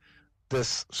have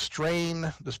this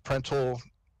strain, this parental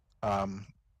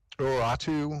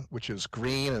Urartu, which is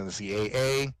green and is the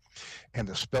AA, and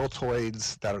the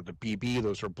speltoids that are the BB,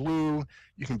 those are blue.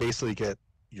 You can basically get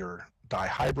your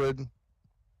dihybrid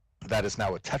that is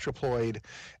now a tetraploid,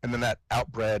 and then that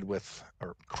outbred with,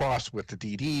 or crossed with the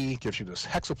DD, gives you this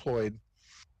hexaploid,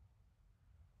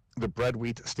 the bred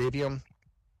wheat stavium.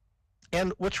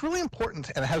 And what's really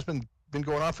important, and it has been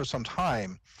going on for some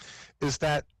time, is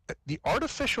that the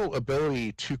artificial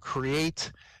ability to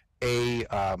create a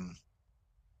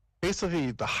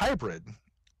basically the hybrid,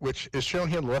 which is shown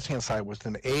here on the left-hand side with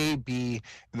an A, B,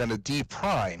 and then a D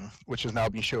prime, which is now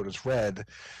being showed as red,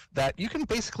 that you can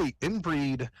basically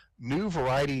inbreed new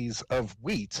varieties of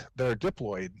wheat that are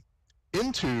diploid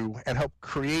into and help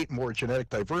create more genetic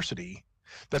diversity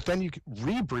that then you can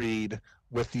rebreed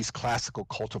with these classical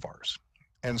cultivars.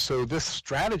 And so this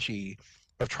strategy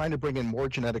of trying to bring in more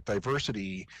genetic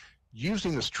diversity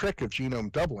using this trick of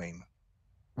genome doubling,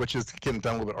 which is again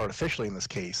done a little bit artificially in this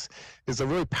case, is a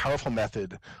really powerful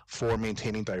method for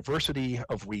maintaining diversity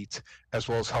of wheat, as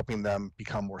well as helping them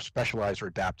become more specialized or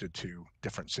adapted to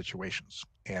different situations.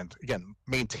 And again,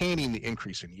 maintaining the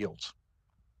increase in yields.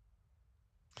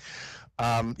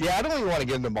 Yeah, I don't really want to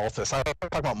get into Malthus. I talk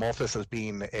about Malthus as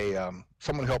being a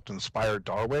someone who helped inspire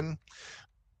Darwin,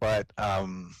 but I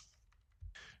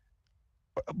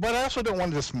also don't want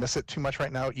to dismiss it too much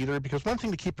right now either, because one thing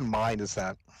to keep in mind is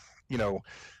that,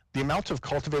 the amount of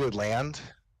cultivated land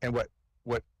and what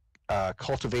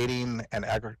cultivating and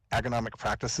agronomic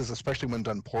practices, especially when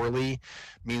done poorly,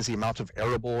 means the amount of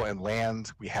arable and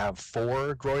land we have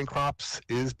for growing crops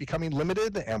is becoming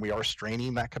limited, and we are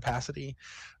straining that capacity.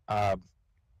 But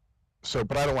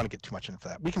I don't want to get too much into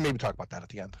that. We can maybe talk about that at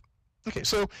the end. Okay,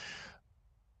 so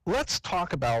let's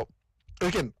talk about,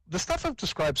 again, the stuff I've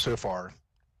described so far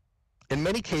in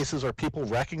many cases are people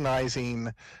recognizing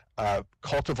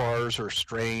cultivars or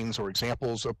strains or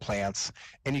examples of plants,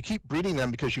 and you keep breeding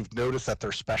them because you've noticed that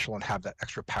they're special and have that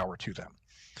extra power to them.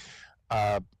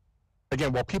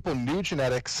 Again, while people knew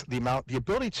genetics, the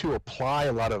ability to apply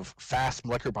a lot of fast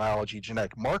molecular biology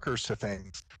genetic markers to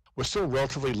things was still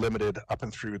relatively limited up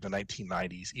and through the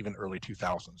 1990s, even early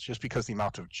 2000s, just because the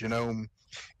amount of genome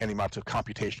and the amount of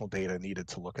computational data needed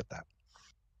to look at that.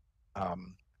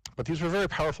 But these were very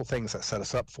powerful things that set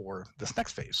us up for this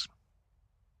next phase.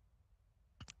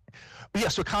 But yeah,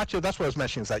 so Katya, that's what I was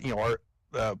mentioning, is that, you know,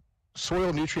 our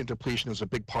soil nutrient depletion is a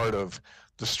big part of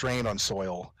the strain on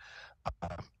soil,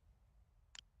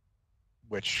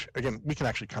 which, again, we can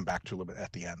actually come back to a little bit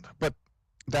at the end. But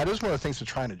that is one of the things to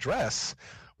try and address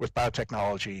with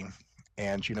biotechnology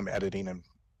and genome editing, and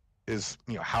is,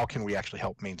 you know, how can we actually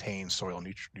help maintain soil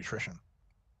nutrition?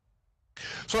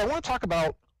 So I want to talk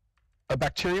about a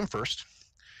bacterium first,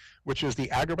 which is the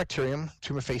Agrobacterium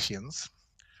tumefaciens,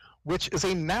 which is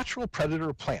a natural predator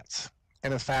of plants.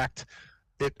 And in fact,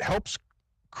 it helps,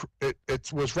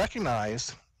 it was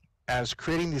recognized as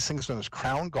creating these things known as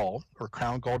crown gall or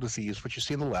crown gall disease, which you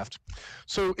see on the left.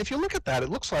 So if you look at that, it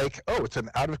looks like, oh, it's an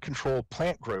out of control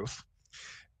plant growth.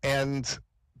 And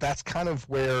that's kind of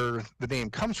where the name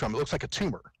comes from. It looks like a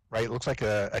tumor, right? It looks like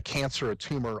a cancer, a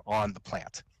tumor on the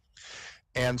plant.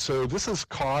 And so this has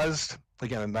caused,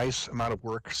 again, a nice amount of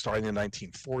work starting in the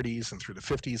 1940s and through the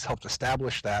 50s, helped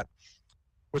establish that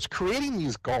what's creating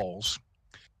these galls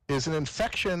is an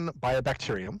infection by a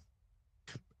bacterium.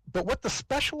 But what the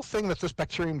special thing that this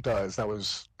bacterium does that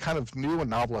was kind of new and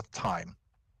novel at the time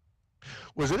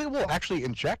was that it will actually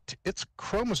inject its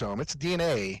chromosome, its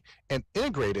DNA, and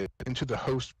integrate it into the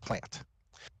host plant.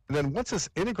 And then once it's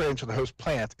integrated into the host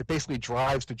plant, it basically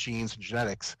drives the genes and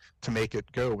genetics to make it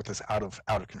go with this out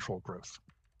of control growth.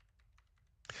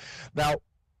 Now,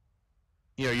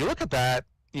 you know, you look at that,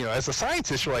 you know, as a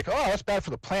scientist, you're like, oh, that's bad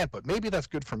for the plant, but maybe that's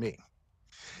good for me.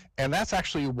 And that's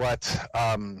actually what,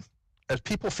 as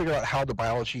people figure out how the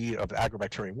biology of the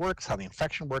agrobacterium works, how the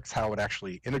infection works, how it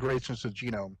actually integrates into the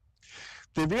genome,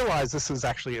 they realize this is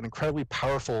actually an incredibly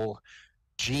powerful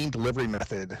gene delivery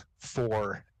method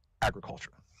for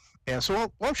agriculture. And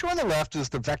so what I'm showing on the left is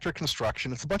the vector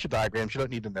construction. It's a bunch of diagrams. You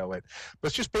don't need to know it. But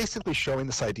it's just basically showing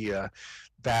this idea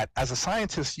that as a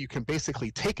scientist, you can basically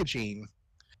take a gene,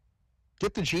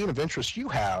 get the gene of interest you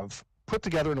have, put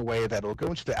together in a way that it'll go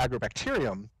into the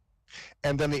agrobacterium,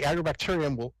 and then the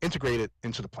agrobacterium will integrate it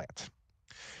into the plant.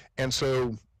 And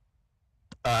so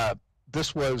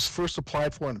this was first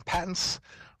applied for in patents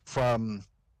from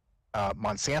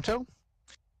Monsanto.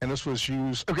 And this was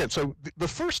used, okay, so the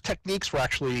first techniques were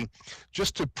actually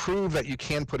just to prove that you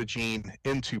can put a gene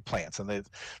into plants, and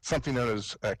it's something known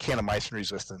as kanamycin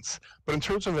resistance. But in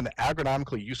terms of an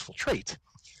agronomically useful trait,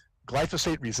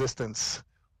 glyphosate resistance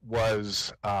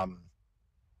was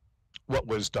what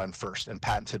was done first and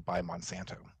patented by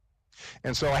Monsanto.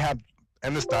 And so I have,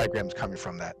 and this diagram is coming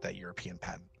from that European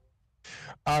patent.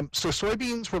 So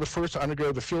soybeans were the first to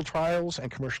undergo the field trials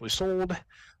and commercially sold.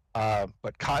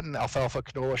 But cotton, alfalfa,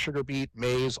 canola, sugar beet,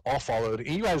 maize all followed. And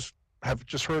you guys have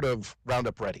just heard of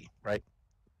Roundup Ready, right?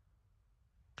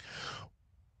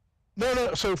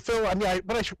 No. So Phil, I mean,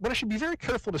 what I should be very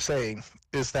careful to say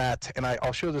is that, and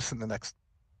I'll show this in the next.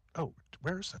 Oh,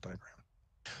 where is that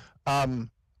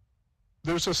diagram?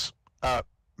 There's this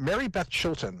Mary Beth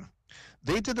Chilton.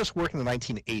 They did this work in the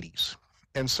 1980s,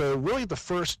 and so really the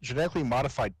first genetically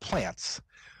modified plants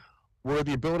were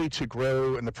the ability to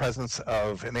grow in the presence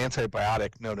of an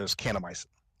antibiotic known as kanamycin.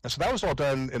 And so that was all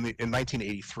done in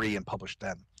 1983 and published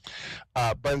then.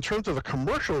 But in terms of a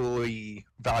commercially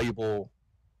valuable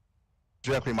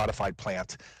genetically modified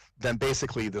plant, then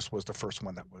basically this was the first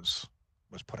one that was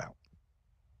put out.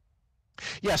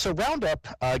 Yeah, so Roundup,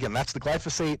 again, that's the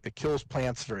glyphosate. It kills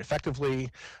plants very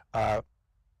effectively.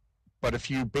 But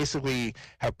if you basically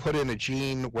have put in a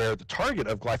gene where the target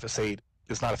of glyphosate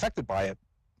is not affected by it,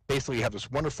 basically you have this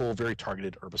wonderful, very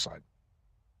targeted herbicide.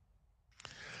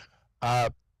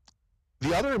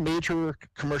 The other major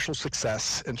commercial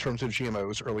success in terms of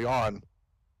GMOs early on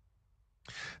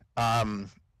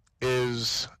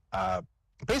is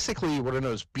basically what are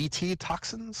known as Bt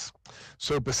toxins.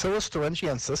 So Bacillus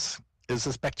thuringiensis is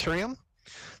this bacterium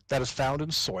that is found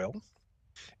in soil,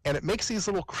 and it makes these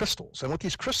little crystals. And what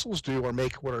these crystals do are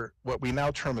make what we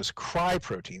now term as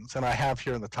cry-proteins. And I have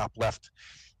here in the top left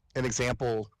an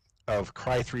example of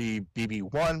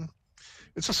cry3bb1.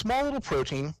 It's a small little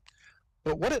protein,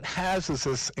 but what it has is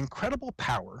this incredible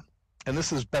power, and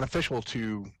this is beneficial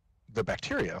to the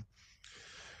bacteria,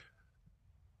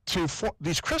 to form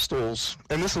these crystals,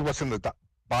 and this is what's in the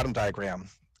bottom diagram,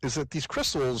 is that these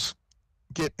crystals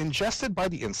get ingested by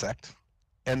the insect,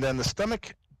 and then the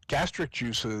stomach gastric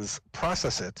juices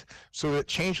process it so it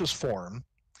changes form.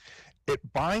 It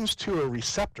binds to a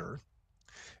receptor.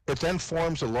 It then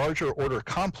forms a larger order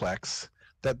complex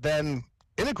that then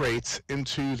integrates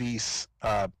into the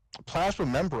plasma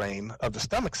membrane of the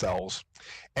stomach cells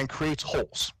and creates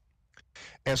holes.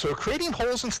 And so creating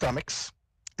holes in stomachs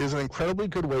is an incredibly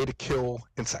good way to kill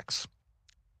insects.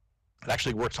 It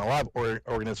actually works on a lot of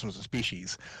organisms and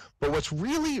species. But what's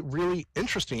really, really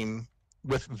interesting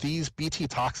with these Bt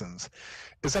toxins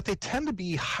is that they tend to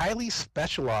be highly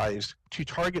specialized to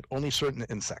target only certain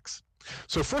insects.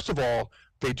 So first of all,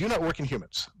 they do not work in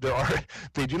humans.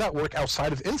 They do not work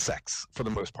outside of insects for the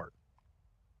most part,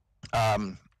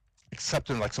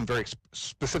 except in like some very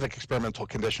specific experimental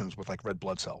conditions with like red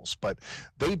blood cells. But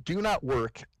they do not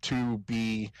work to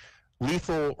be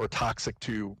lethal or toxic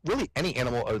to really any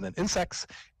animal other than insects.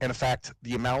 And in fact,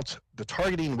 the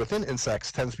targeting within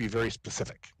insects tends to be very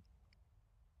specific.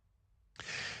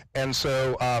 And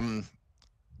so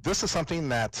this is something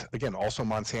that, again, also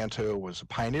Monsanto was a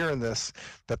pioneer in this,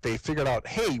 that they figured out,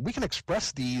 hey, we can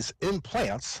express these in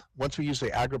plants once we use the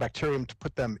agrobacterium to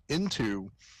put them into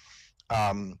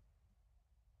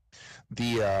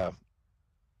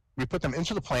we put them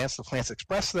into the plants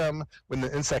express them. When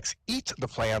the insects eat the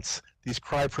plants, these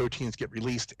cryoproteins get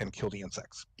released and kill the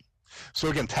insects. So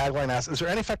again, tagline asks, is there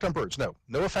any effect on birds? No,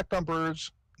 no effect on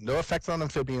birds, no effect on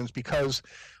amphibians, because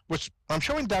what I'm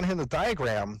showing down here in the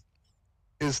diagram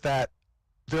is that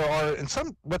there are,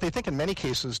 what they think in many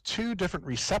cases, two different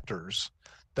receptors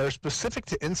that are specific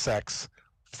to insects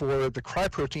for the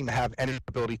cryoprotein to have any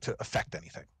ability to affect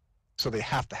anything. So they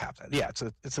have to have that. Yeah, it's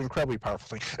an incredibly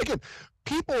powerful thing. Again,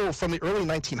 people from the early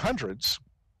 1900s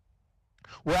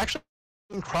were actually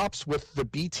in crops with the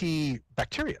Bt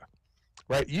bacteria,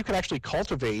 right? You could actually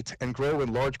cultivate and grow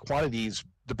in large quantities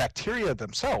the bacteria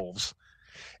themselves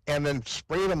and then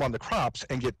spray them on the crops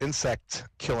and get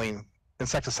insecticidal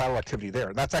activity there.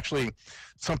 And that's actually,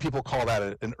 some people call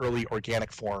that an early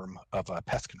organic form of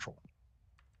pest control.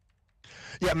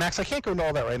 Yeah, Max, I can't go into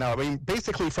all that right now. I mean,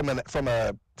 basically, from an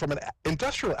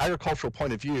industrial agricultural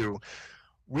point of view,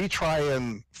 we try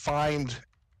and find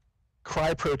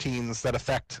cryoproteins that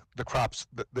affect the crops,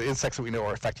 the insects that we know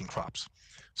are affecting crops.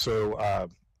 So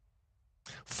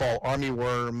fall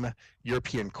armyworm,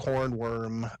 European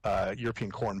cornworm,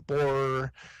 European corn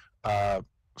borer,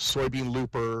 soybean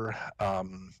looper.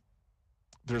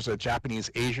 There's a Japanese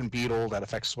Asian beetle that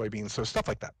affects soybeans, so stuff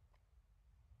like that.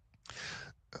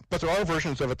 But there are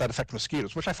versions of it that affect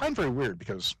mosquitoes, which I find very weird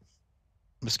because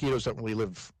mosquitoes don't really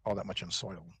live all that much in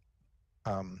soil.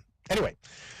 Anyway,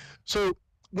 so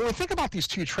when we think about these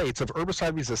two traits of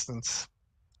herbicide resistance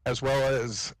as well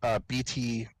as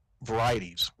Bt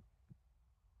varieties,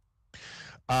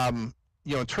 in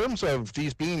terms of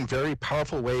these being very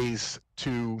powerful ways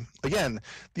to, again,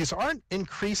 these aren't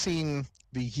increasing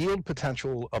the yield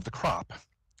potential of the crop.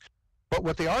 But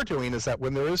what they are doing is that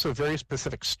when there is a very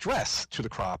specific stress to the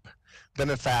crop, then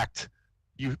in fact,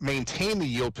 you maintain the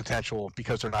yield potential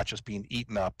because they're not just being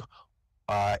eaten up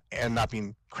and not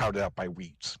being crowded out by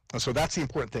weeds. And so that's the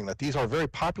important thing, that these are very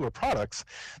popular products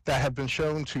that have been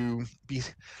shown to be,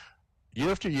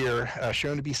 year after year,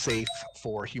 shown to be safe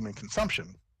for human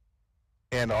consumption,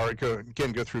 and are, go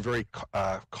through very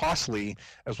costly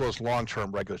as well as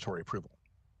long-term regulatory approval.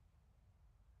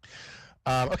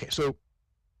 Okay, so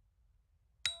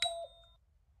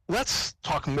let's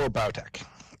talk more biotech.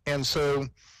 And so,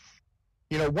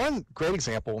 one great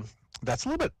example that's a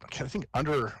little bit, I think,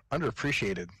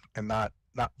 underappreciated and not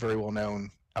very well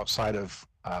known outside of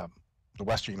the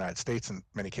Western United States in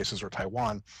many cases, or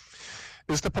Taiwan,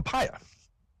 is the papaya.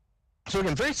 So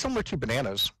again, very similar to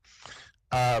bananas,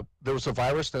 there was a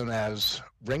virus known as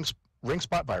ring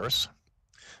spot virus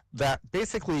that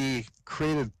basically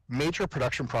created major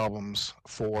production problems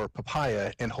for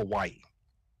papaya in Hawaii.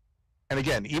 And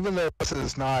again, even though this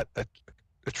is not a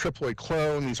triploid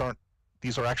clone, these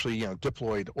are actually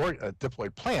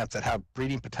diploid plants that have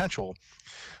breeding potential.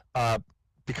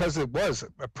 Because it was a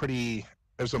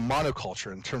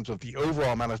monoculture in terms of the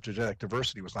overall amount of genetic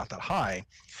diversity was not that high.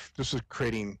 This was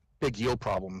creating big yield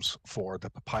problems for the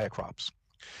papaya crops.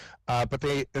 But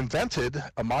they invented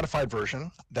a modified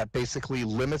version that basically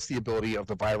limits the ability of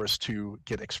the virus to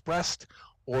get expressed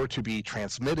or to be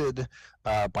transmitted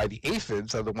by the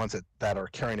aphids, are the ones that are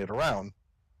carrying it around.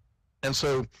 And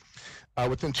so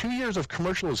within 2 years of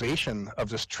commercialization of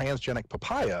this transgenic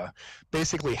papaya,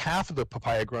 basically half of the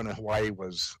papaya grown in Hawaii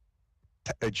was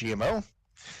a GMO,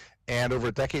 and over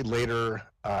a decade later,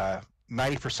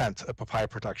 90% of papaya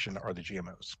production are the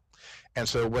GMOs. And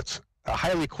so what's a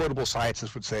highly quotable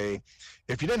scientist would say,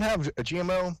 if you didn't have a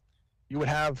GMO, you would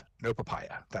have no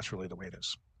papaya. That's really the way it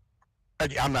is.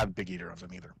 I'm not a big eater of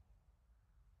them either.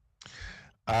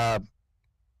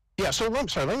 Yeah, so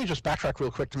let me just backtrack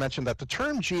real quick to mention that the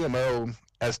term GMO,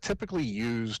 as typically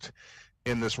used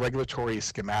in this regulatory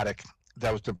schematic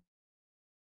that was developed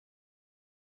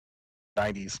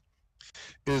in the 90s,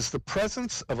 is the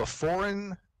presence of a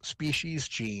foreign species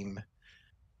gene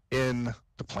in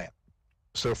the plant.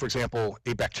 So, for example,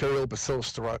 a bacterial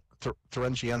Bacillus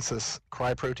thuringiensis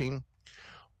cryoprotein,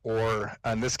 or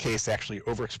in this case, actually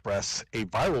overexpress a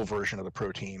viral version of the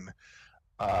protein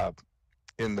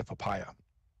in the papaya.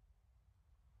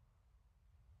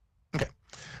 Okay.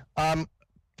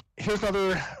 Here's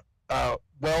another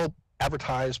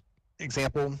well-advertised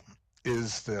example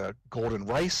is the golden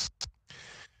rice.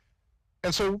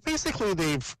 And so basically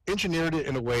they've engineered it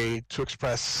in a way to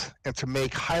express and to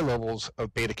make high levels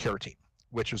of beta carotene,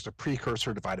 which is the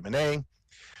precursor to vitamin A.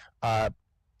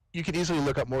 You could easily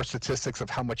look up more statistics of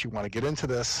how much you want to get into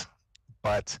this,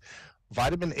 but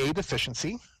vitamin A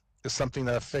deficiency is something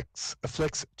that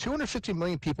afflicts 250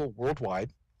 million people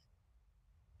worldwide.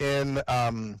 In,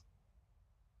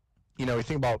 you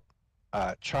think about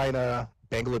China,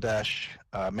 Bangladesh,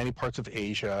 many parts of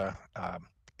Asia,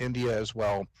 India as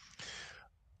well.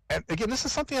 And again, this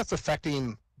is something that's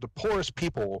affecting the poorest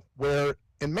people, where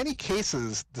in many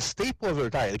cases, the staple of their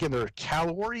diet, again, their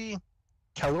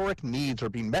caloric needs are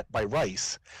being met by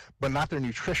rice, but not their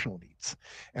nutritional needs.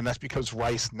 And that's because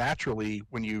rice naturally,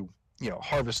 when you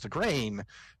harvest the grain,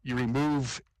 you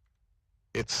remove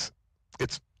its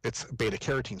beta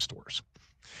carotene stores.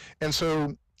 And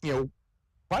so,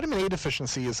 vitamin A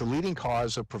deficiency is the leading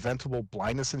cause of preventable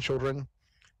blindness in children,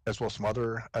 as well as some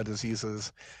other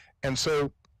diseases. And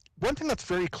so one thing that's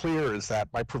very clear is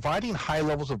that by providing high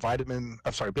levels of beta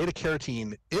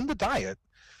carotene in the diet,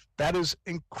 that is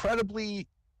incredibly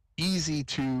easy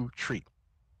to treat.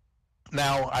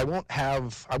 Now, I won't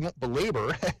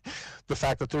belabor the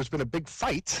fact that there's been a big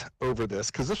fight over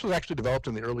this, because this was actually developed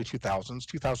in the early 2000s,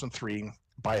 2003,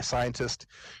 by a scientist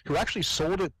who actually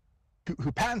sold it,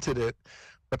 who patented it,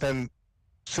 but then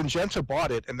Syngenta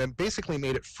bought it and then basically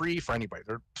made it free for anybody.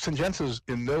 Syngenta is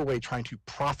in no way trying to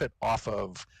profit off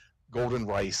of golden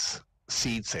rice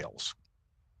seed sales.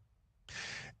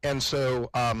 And so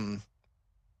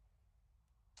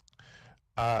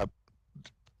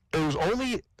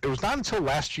it was not until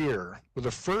last year where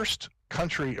the first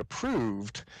country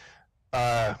approved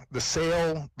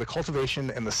the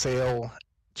cultivation and the sale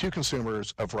to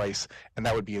consumers of rice, and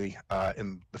that would be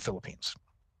in the Philippines.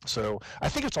 So I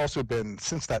think it's also been,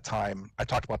 since that time, I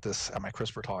talked about this at my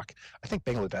CRISPR talk, I think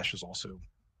Bangladesh has also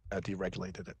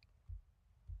deregulated it.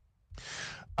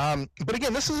 But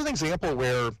again, this is an example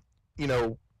where,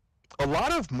 a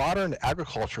lot of modern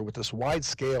agriculture with this wide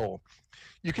scale,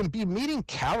 you can be meeting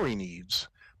calorie needs,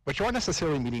 but you aren't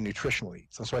necessarily meeting nutritional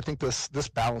needs. And so I think this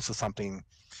balance is something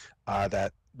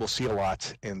that we'll see a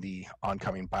lot in the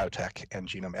oncoming biotech and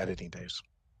genome editing days.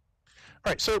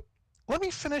 All right, so let me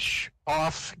finish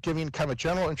off giving kind of a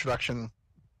general introduction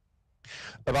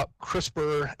about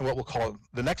CRISPR and what we'll call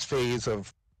the next phase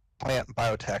of plant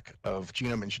biotech of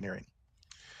genome engineering.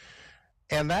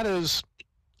 And that is,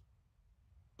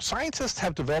 scientists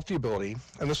have developed the ability,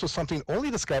 and this was something only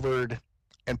discovered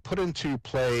and put into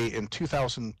play in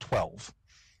 2012,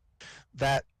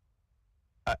 that,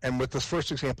 and with this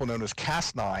first example known as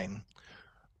Cas9,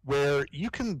 where you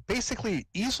can basically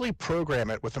easily program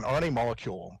it with an RNA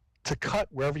molecule to cut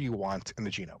wherever you want in the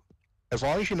genome. As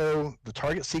long as you know the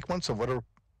target sequence of whatever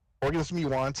organism you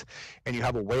want, and you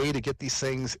have a way to get these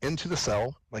things into the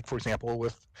cell, like for example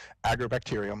with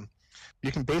Agrobacterium,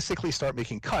 you can basically start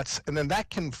making cuts, and then that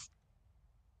can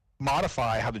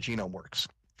modify how the genome works.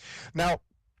 Now,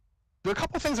 there are a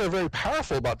couple of things that are very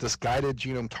powerful about this guided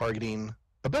genome targeting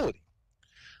ability,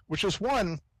 which is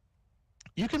one,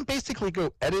 you can basically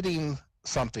go editing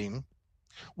something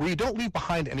where you don't leave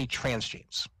behind any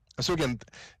transgenes. And so again,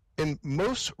 in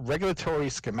most regulatory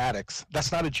schematics,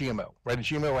 that's not a GMO, right? A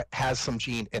GMO has some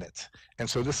gene in it. And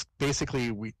so this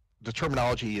basically, the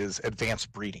terminology is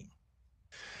advanced breeding.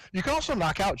 You can also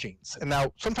knock out genes. And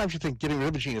now sometimes you think getting rid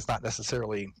of a gene is not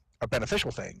necessarily a beneficial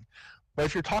thing. But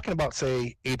if you're talking about,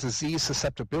 say, a disease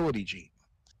susceptibility gene,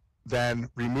 then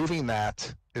removing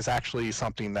that is actually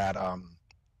something that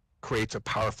creates a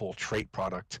powerful trait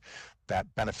product that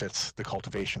benefits the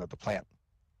cultivation of the plant.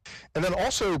 And then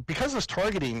also, because of this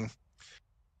targeting,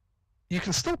 you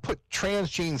can still put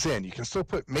transgenes in. You can still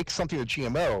make something a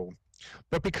GMO,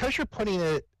 but because you're putting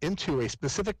it into a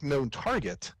specific known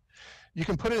target, you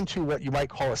can put it into what you might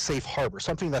call a safe harbor,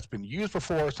 something that's been used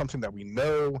before, something that we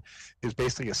know is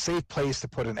basically a safe place to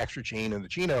put an extra gene in the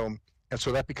genome, and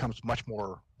so that becomes much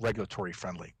more regulatory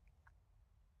friendly.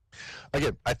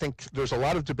 Again, I think there's a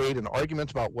lot of debate and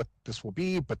argument about what this will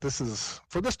be, but this is,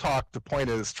 for this talk, the point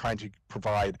is trying to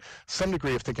provide some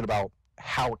degree of thinking about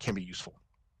how it can be useful.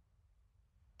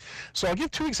 So I'll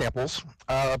give two examples,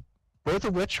 both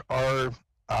of which are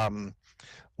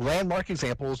landmark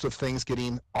examples of things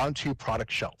getting onto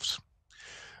product shelves.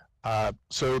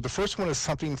 So the first one is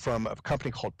something from a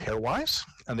company called Pairwise,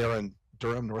 and they're in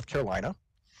Durham, North Carolina.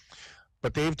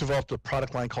 But they've developed a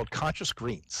product line called Conscious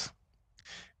Greens.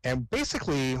 And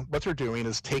basically what they're doing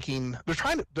is taking, they're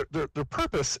trying to, their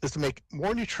purpose is to make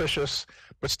more nutritious,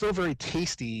 but still very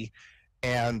tasty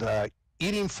and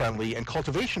eating friendly and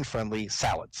cultivation friendly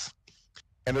salads.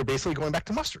 And they're basically going back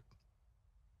to mustard.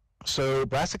 So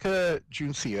Brassica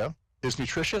juncea is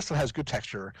nutritious and has good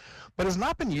texture, but has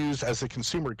not been used as a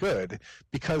consumer good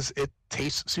because it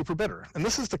tastes super bitter. And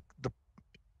this is the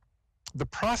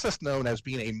process known as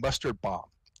being a mustard bomb,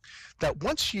 that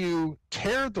once you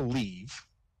tear the leaf,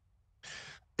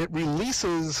 it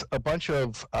releases a bunch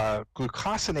of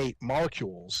glucosinate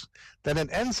molecules that an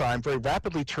enzyme very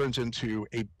rapidly turns into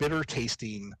a bitter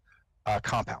tasting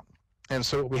compound. And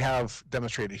so what we have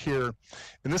demonstrated here,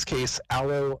 in this case,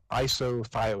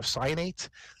 alloisothiocyanate,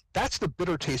 that's the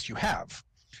bitter taste you have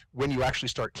when you actually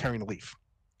start tearing a leaf.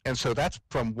 And so that's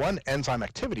from one enzyme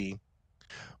activity,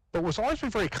 but what's always been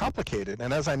very complicated,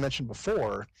 and as I mentioned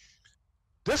before,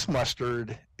 this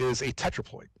mustard is a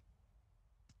tetraploid.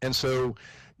 And so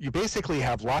you basically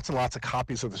have lots and lots of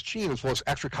copies of this gene, as well as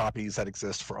extra copies that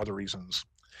exist for other reasons.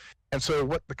 And so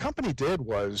what the company did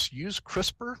was use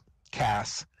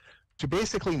CRISPR-Cas to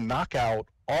basically knock out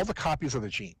all the copies of the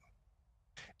gene.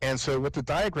 And so what the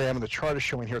diagram and the chart is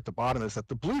showing here at the bottom is that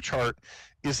the blue chart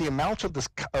is the amount of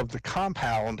the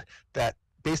compound that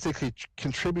basically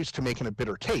contributes to making a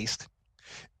bitter taste.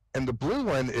 And the blue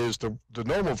one is the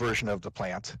normal version of the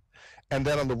plant. And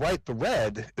then on the right, the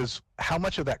red is how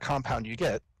much of that compound you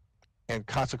get, and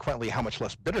consequently how much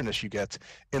less bitterness you get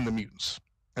in the mutants.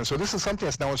 And so this is something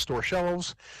that's now on store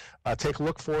shelves. Take a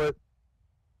look for it.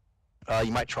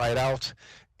 You might try it out.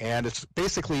 And it's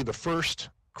basically the first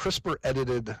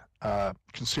CRISPR-edited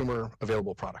consumer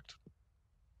available product.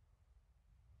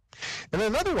 And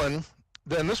then another one,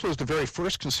 then this was the very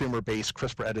first consumer-based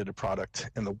CRISPR-edited product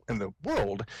in the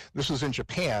world. This was in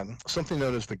Japan, something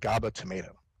known as the GABA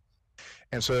tomato.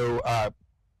 And so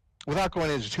without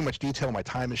going into too much detail, my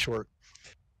time is short.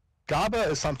 GABA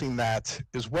is something that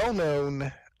is well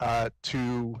known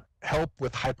to help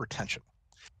with hypertension.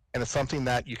 And it's something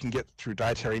that you can get through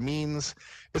dietary means.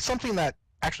 It's something that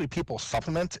actually people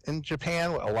supplement in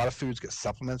Japan. A lot of foods get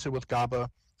supplemented with GABA.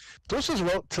 This is a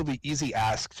relatively easy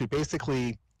ask to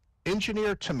basically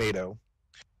engineer tomato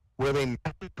where they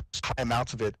put high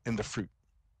amounts of it in the fruit.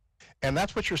 And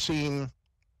that's what you're seeing.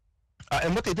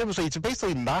 And what they did was they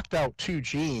basically knocked out two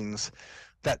genes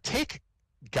that take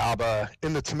GABA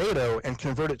in the tomato and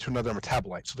convert it to another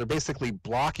metabolite. So they're basically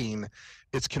blocking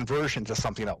its conversion to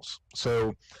something else.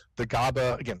 So the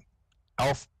GABA, again,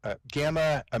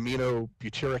 gamma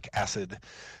aminobutyric acid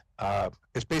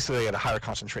is basically at a higher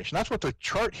concentration. That's what the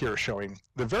chart here is showing.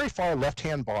 The very far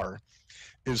left-hand bar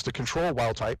is the control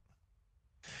wild type.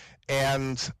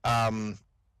 And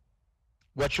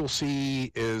what you'll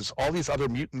see is all these other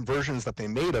mutant versions that they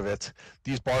made of it,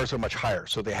 these bars are much higher,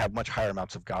 so they have much higher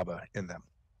amounts of GABA in them.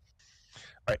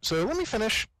 All right, so let me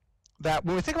finish that.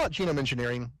 When we think about genome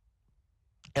engineering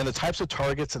and the types of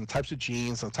targets and the types of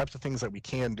genes and the types of things that we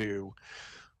can do,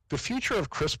 the future of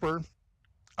CRISPR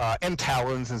and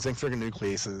talons and zinc finger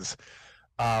nucleases,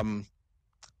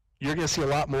 you're going to see a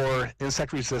lot more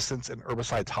insect resistance and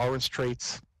herbicide tolerance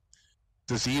traits.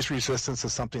 Disease resistance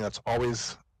is something that's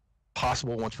always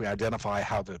possible once we identify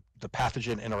how the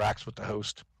pathogen interacts with the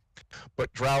host.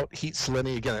 But drought, heat,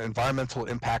 salinity, again, environmental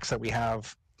impacts that we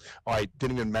have. I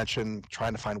didn't even mention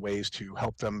trying to find ways to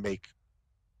help them make,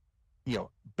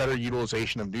 better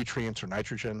utilization of nutrients or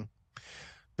nitrogen.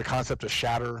 The concept of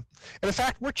shatter. And in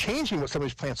fact, we're changing what some of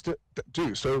these plants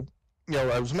do. So,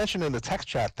 I was mentioning in the text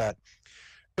chat that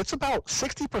it's about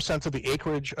 60% of the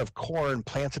acreage of corn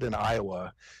planted in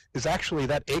Iowa is actually,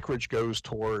 that acreage goes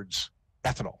towards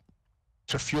ethanol,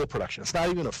 to fuel production. It's not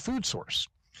even a food source.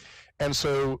 And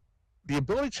so the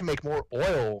ability to make more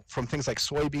oil from things like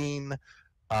soybean,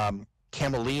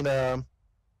 camelina,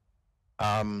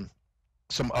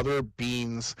 some other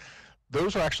beans,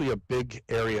 those are actually a big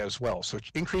area as well. So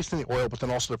increasing the oil, but then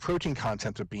also the protein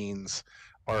content of beans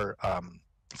are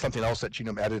something else that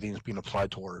genome editing is being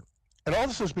applied toward. And all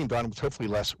this is being done with hopefully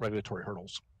less regulatory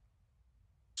hurdles.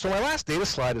 So my last data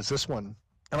slide is this one,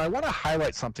 and I want to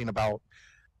highlight something about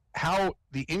how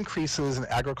the increases in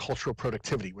agricultural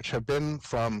productivity, which have been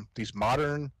from these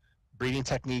modern breeding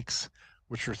techniques,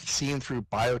 which are seen through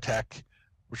biotech,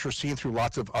 which are seen through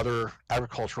lots of other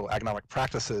agricultural agronomic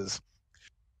practices.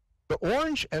 The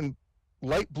orange and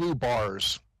light blue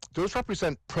bars, those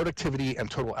represent productivity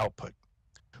and total output.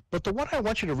 But the one I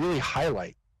want you to really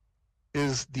highlight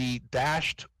is the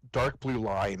dashed dark blue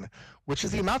line, which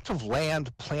is the amount of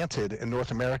land planted in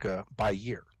North America by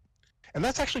year. And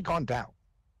that's actually gone down.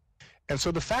 And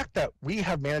so the fact that we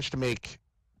have managed to make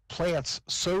plants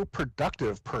so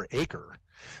productive per acre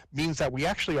means that we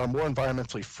actually are more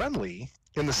environmentally friendly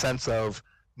in the sense of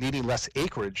needing less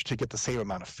acreage to get the same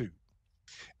amount of food.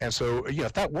 And so,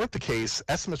 if that weren't the case,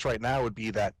 estimates right now would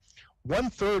be that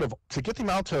 1/3 of, to get the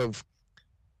amount of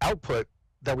output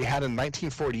that we had in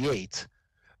 1948,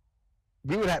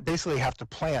 we would basically have to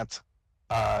plant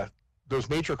those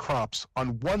major crops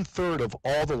on 1/3 of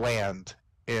all the land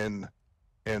in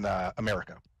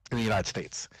America, in the United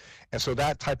States. And so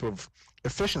that type of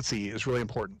efficiency is really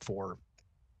important for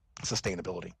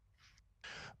sustainability.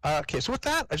 Okay, so with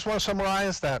that, I just want to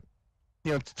summarize that,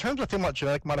 in terms of thinking about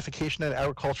genetic modification in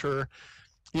agriculture,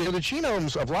 the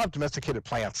genomes of a lot of domesticated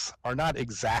plants are not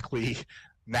exactly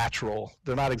natural.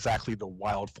 They're not exactly the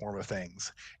wild form of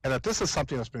things. And that this is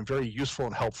something that's been very useful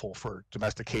and helpful for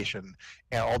domestication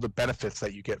and all the benefits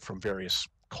that you get from various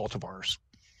cultivars.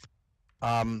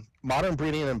 Modern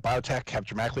breeding and biotech have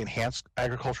dramatically enhanced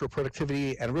agricultural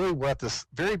productivity, and really we're at this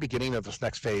very beginning of this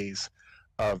next phase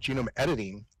of genome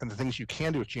editing and the things you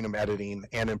can do with genome editing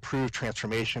and improved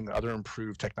transformation and other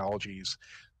improved technologies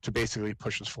to basically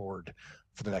push us forward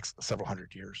for the next several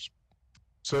hundred years.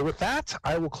 So with that,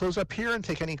 I will close up here and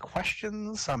take any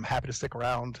questions. I'm happy to stick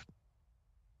around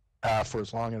for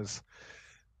as long as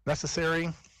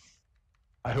necessary.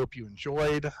 I hope you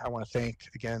enjoyed. I want to thank,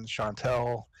 again,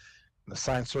 Chantel and the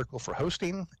Science Circle for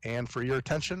hosting and for your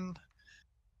attention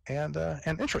and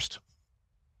interest.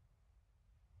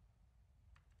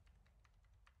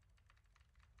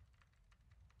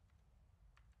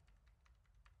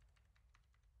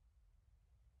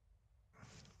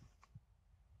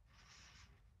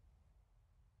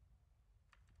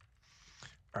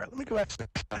 All right, let me go back to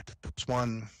this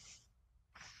one.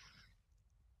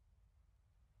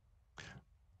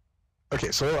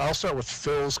 Okay, so I'll start with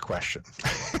Phil's question.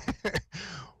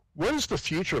 What is the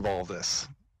future of all this?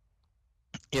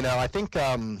 I think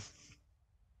the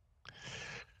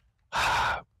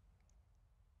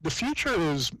future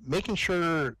is making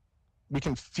sure we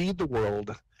can feed the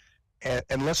world,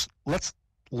 and let's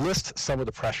list some of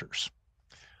the pressures.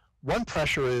 One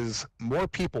pressure is more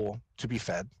people to be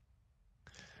fed.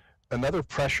 Another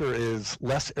pressure is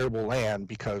less arable land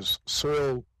because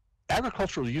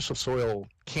agricultural use of soil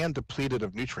can deplete it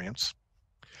of nutrients.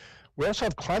 We also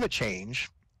have climate change,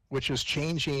 which is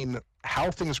changing how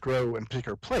things grow in a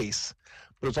particular place,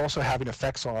 but it's also having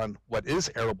effects on what is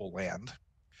arable land.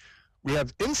 We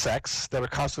have insects that are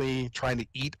constantly trying to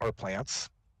eat our plants.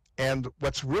 And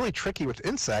what's really tricky with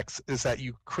insects is that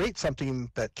you create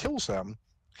something that kills them,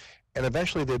 and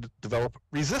eventually they develop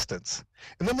resistance.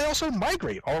 And then they also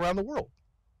migrate all around the world.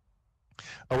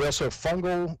 We also have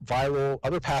fungal, viral,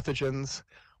 other pathogens,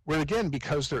 where again,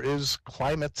 because there is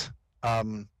climate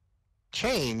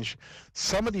change,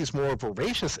 some of these more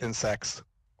voracious insects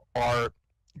are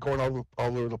going all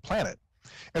over the planet.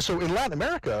 And so in Latin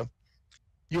America,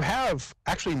 you have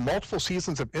actually multiple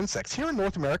seasons of insects. Here in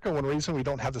North America, one reason we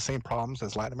don't have the same problems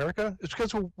as Latin America is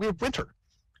because we have winter.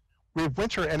 We have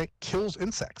winter and it kills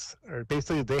insects, or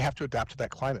basically they have to adapt to that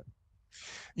climate.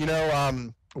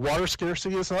 Water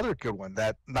scarcity is another good one,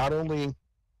 that not only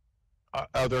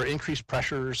are there increased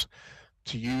pressures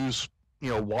to use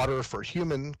water for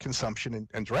human consumption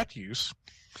and direct use,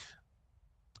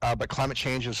 but climate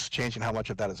change is changing how much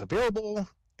of that is available,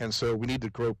 and so we need to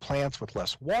grow plants with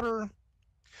less water.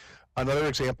 Another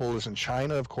example is in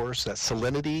China, of course, that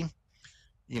salinity.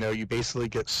 You basically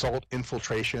get salt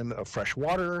infiltration of fresh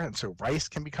water, and so rice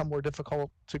can become more difficult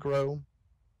to grow.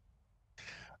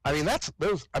 That's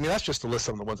just a list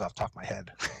of the ones off the top of my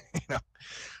head.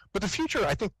 But the future,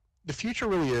 I think the future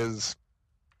really is,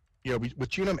 with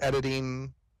genome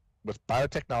editing, with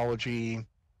biotechnology,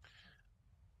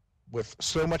 with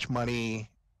so much money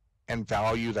and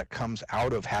value that comes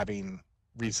out of having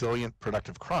resilient,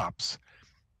 productive crops,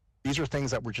 these are things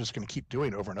that we're just going to keep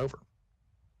doing over and over.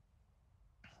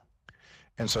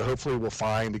 And so hopefully we'll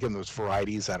find, again, those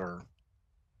varieties that are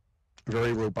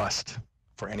very robust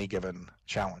for any given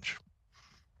challenge.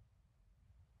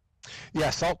 Yeah,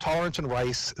 salt tolerance in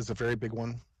rice is a very big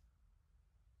one.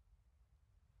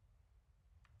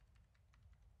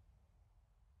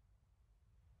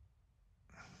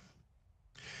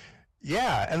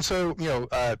 Yeah, and so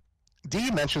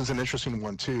Dee mentions an interesting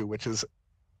one too, which is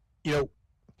you know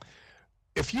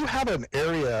if you had an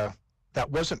area that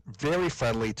wasn't very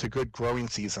friendly to good growing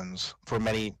seasons for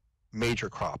many major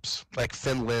crops, like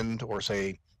Finland or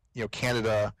say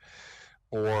Canada,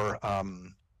 or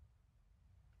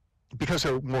because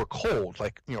they're more cold,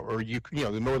 like or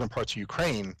the northern parts of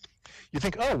Ukraine, you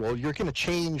think, oh well, you're going to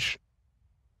change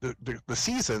the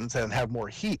seasons and have more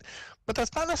heat, but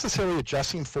that's not necessarily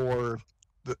adjusting for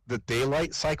the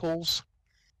daylight cycles.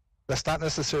 That's not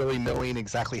necessarily knowing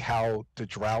exactly how the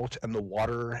drought and the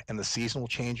water and the seasonal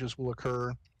changes will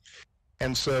occur.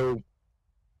 And so,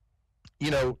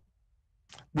 you know,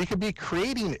 we could be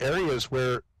creating areas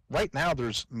where right now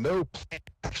there's no plant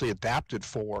actually adapted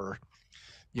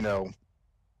you know,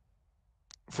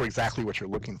 for exactly what you're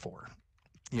looking for.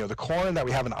 The corn that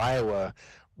we have in Iowa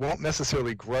won't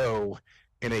necessarily grow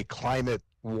in a climate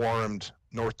warmed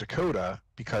North Dakota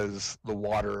because the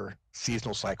water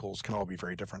seasonal cycles can all be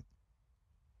very different.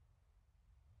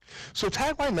 So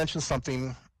Tagline mentions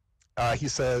something. He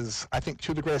says, I think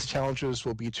two of the greatest challenges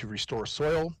will be to restore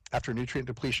soil after nutrient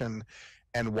depletion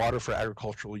and water for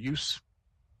agricultural use.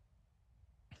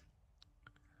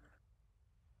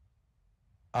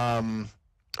 Oh,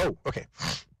 okay.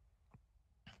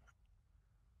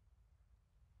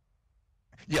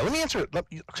 Yeah, let me answer it. Let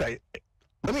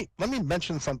me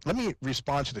mention some. Let me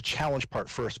respond to the challenge part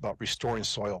first about restoring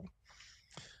soil.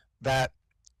 That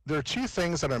there are two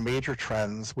things that are major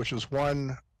trends, which is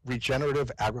one, regenerative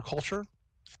agriculture,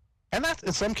 and that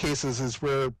in some cases is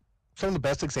where some of the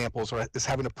best examples is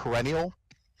having a perennial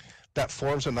that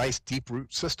forms a nice deep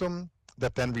root system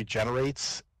that then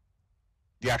regenerates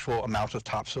the actual amount of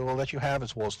topsoil that you have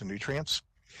as well as the nutrients.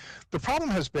 The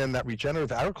problem has been that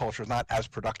regenerative agriculture is not as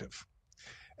productive.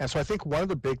 And so I think one of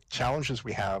the big challenges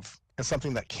we have, and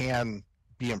something that can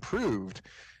be improved,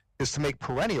 is to make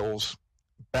perennials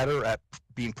better at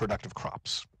being productive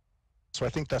crops. So I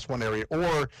think that's one area.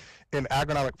 Or in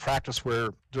agronomic practice where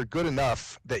they're good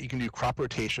enough that you can do crop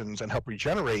rotations and help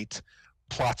regenerate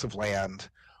plots of land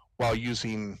while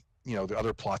using the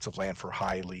other plots of land for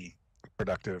highly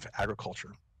productive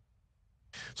agriculture.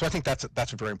 So I think that's a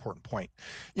very important point.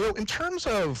 In terms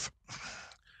of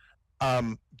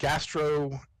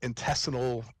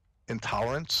gastrointestinal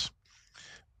intolerance,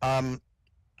 I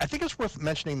think it's worth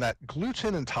mentioning that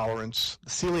gluten intolerance,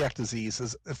 celiac disease,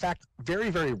 is in fact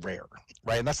very, very rare,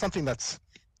 right? And that's something that's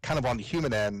kind of on the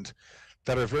human end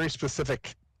that are very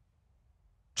specific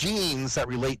genes that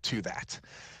relate to that.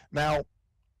 Now,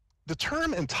 the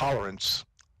term intolerance,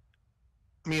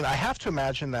 I mean, I have to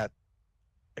imagine that,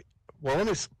 well, let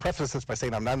me preface this by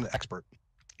saying I'm not an expert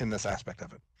in this aspect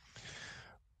of it.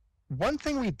 One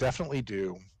thing we definitely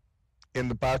do in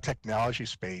the biotechnology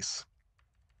space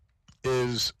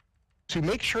is to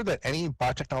make sure that any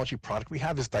biotechnology product we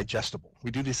have is digestible.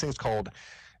 We do these things called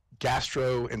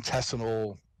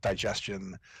gastrointestinal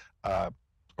digestion or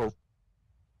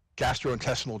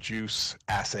gastrointestinal juice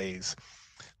assays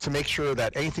to make sure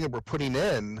that anything that we're putting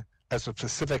in as a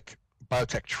specific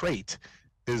biotech trait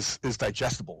is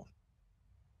digestible.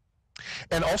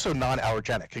 And also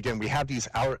non-allergenic. Again, we have these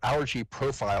allergy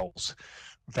profiles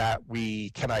that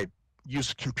we can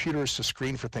use computers to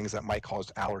screen for things that might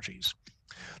cause allergies.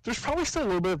 There's probably still a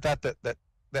little bit of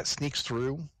that sneaks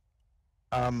through,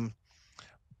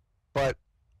 but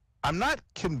I'm not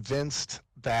convinced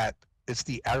that it's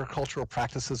the agricultural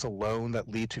practices alone that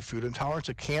lead to food intolerance.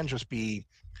 It can just be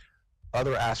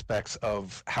other aspects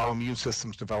of how immune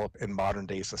systems develop in modern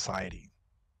day society.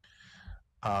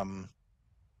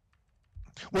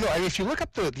 Well, no, I mean, if you look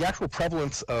up the actual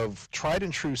prevalence of tried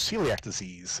and true celiac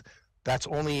disease, that's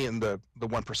only in the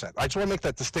 1%. I just want to make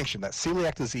that distinction that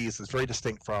celiac disease is very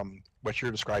distinct from what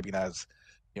you're describing as,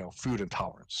 food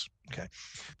intolerance. Okay.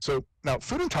 So now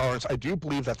food intolerance, I do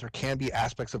believe that there can be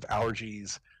aspects of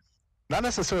allergies, not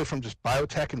necessarily from just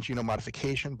biotech and genome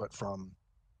modification, but from,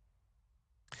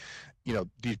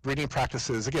 these breeding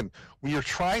practices. Again, when you're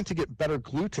trying to get better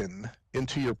gluten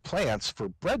into your plants for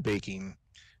bread baking,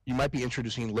 you might be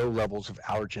introducing low levels of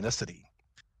allergenicity.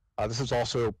 This is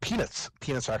also peanuts.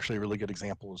 Peanuts are actually a really good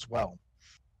example as well.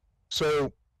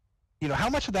 So, how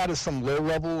much of that is some low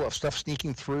level of stuff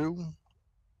sneaking through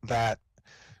that,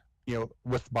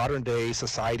 with modern day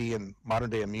society and modern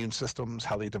day immune systems,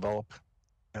 how they develop,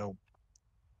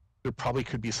 there probably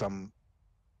could be some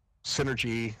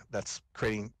synergy that's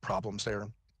creating problems there.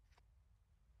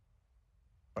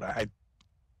 But I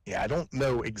don't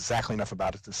know exactly enough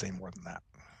about it to say more than that.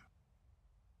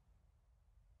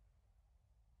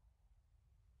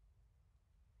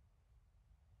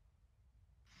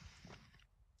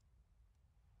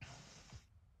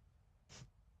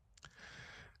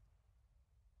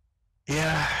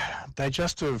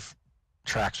 Digestive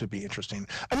tracts would be interesting.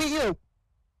 I mean, you know,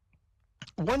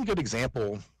 one good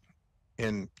example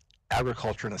in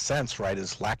agriculture, in a sense, right,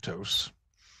 is lactose.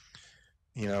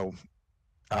 You know,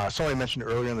 somebody mentioned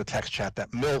earlier in the text chat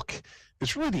that milk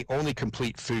is really the only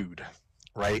complete food,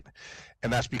 right?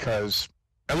 And that's because,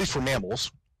 at least for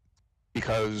mammals,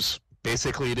 because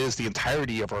basically it is the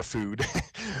entirety of our food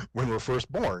when we're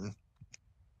first born,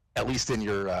 at least in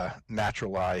your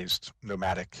naturalized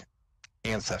nomadic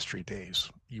ancestry days.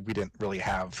 We didn't really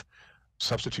have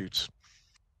substitutes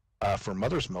for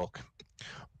mother's milk.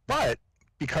 But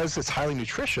because it's highly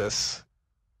nutritious,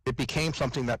 it became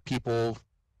something that people,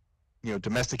 you know,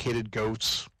 domesticated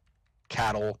goats,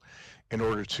 cattle, in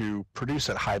order to produce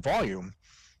at high volume.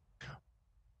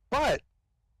 But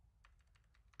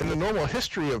in the normal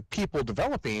history of people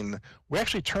developing, we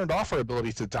actually turned off our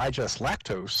ability to digest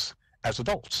lactose as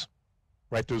adults,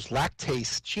 right? Those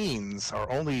lactase genes are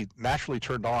only naturally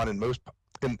turned on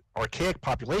in archaic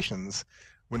populations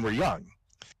when we're young.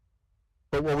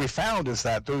 But what we found is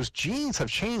that those genes have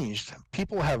changed.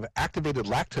 People have activated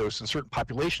lactose in certain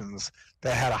populations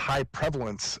that had a high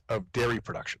prevalence of dairy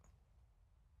production.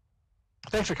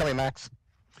 Thanks for coming, Max.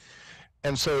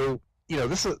 And so, you know,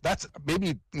 that's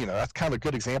maybe, you know, that's kind of a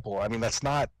good example. I mean, that's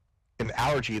not an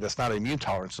allergy, that's not an immune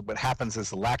tolerance. So what happens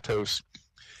is the lactose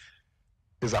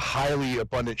is a highly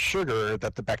abundant sugar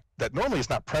that normally is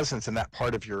not present in that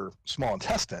part of your small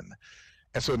intestine.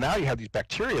 And so now you have these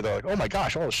bacteria that are like, oh my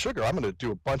gosh, all the sugar, I'm going to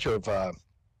do a bunch of,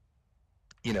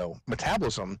 you know,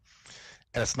 metabolism,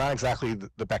 and it's not exactly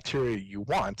the bacteria you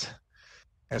want.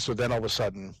 And so then all of a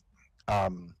sudden,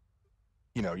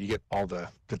 you know, you get all the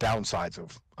downsides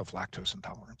of lactose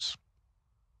intolerance.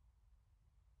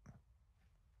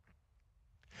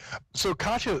 So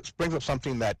Katya brings up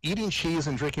something that eating cheese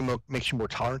and drinking milk makes you more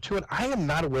tolerant to it. I am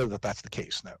not aware that that's the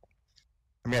case, no.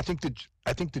 I mean, I think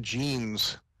the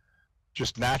genes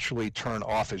just naturally turn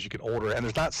off as you get older, and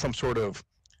there's not some sort of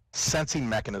sensing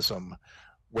mechanism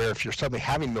where if you're suddenly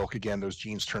having milk again, those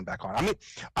genes turn back on. I mean,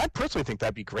 I personally think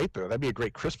that'd be great, though. That'd be a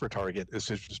great CRISPR target, is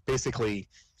to just basically,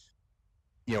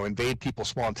 you know, invade people's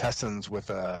small intestines with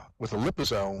a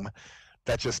liposome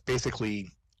that just basically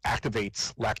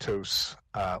activates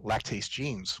lactase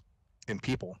genes in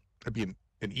people. It'd be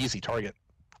an easy target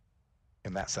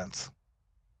in that sense.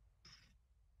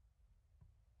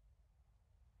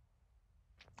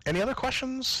 Any other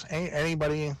questions?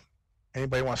 Anybody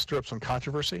want to stir up some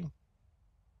controversy?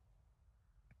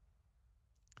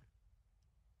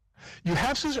 You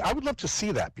have scissors? I would love to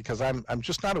see that, because I'm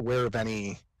just not aware of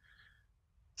any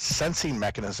sensing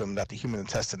mechanism that the human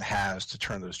intestine has to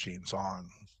turn those genes on.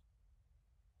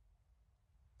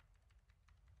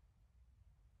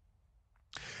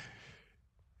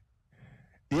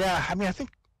 Yeah, I mean, I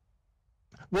think,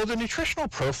 well, the nutritional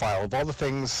profile of all the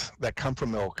things that come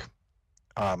from milk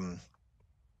are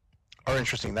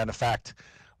interesting. That in fact,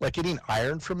 like eating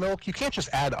iron from milk, you can't just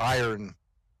add iron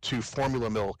to formula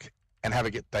milk and have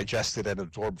it get digested and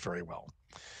absorbed very well.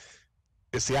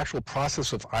 It's the actual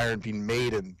process of iron being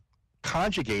made and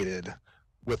conjugated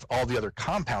with all the other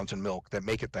compounds in milk that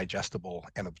make it digestible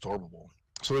and absorbable.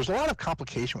 So there's a lot of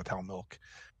complication with how milk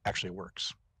actually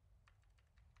works.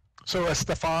 So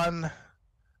Stefan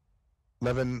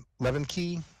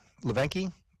Levenke,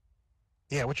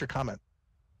 yeah, what's your comment?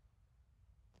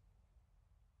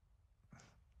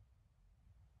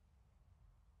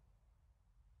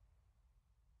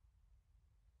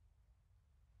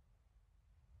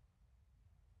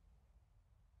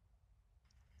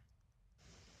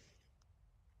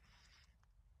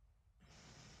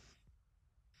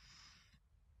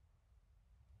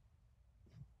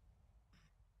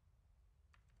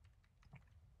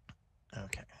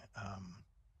 Okay.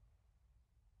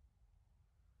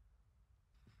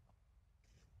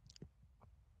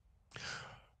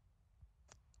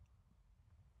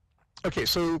 Okay,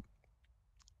 so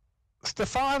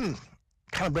Stefan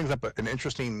kind of brings up an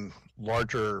interesting,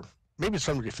 larger, maybe to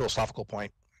some degree philosophical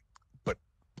point, but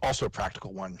also a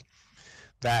practical one,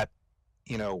 that,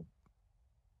 you know,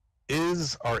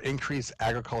 is our increased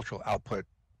agricultural output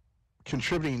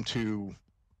contributing to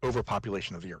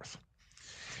overpopulation of the earth?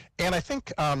 And I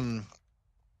think, I mean,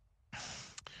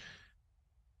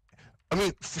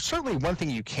 certainly one thing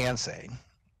you can say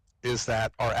is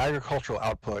that our agricultural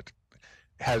output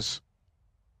has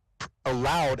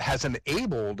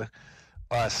enabled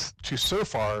us to so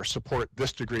far support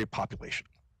this degree of population.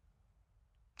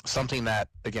 Something that,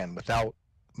 again, without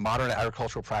modern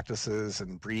agricultural practices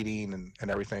and breeding and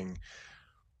everything,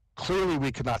 clearly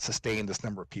we could not sustain this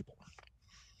number of people.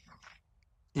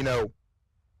 You know,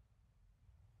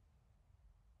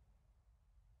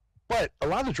 But a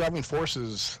lot of the driving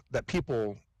forces that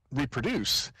people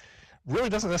reproduce really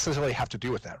doesn't necessarily have to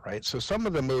do with that, right? So some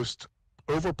of the most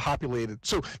overpopulated,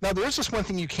 so now there is this one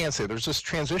thing you can say, there's this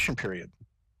transition period,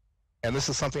 and this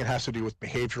is something that has to do with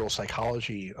behavioral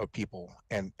psychology of people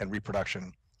and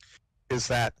reproduction, is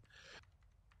that,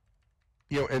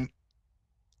 you know, in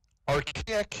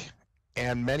archaic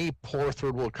and many poor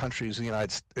third world countries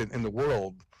in the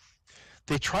world,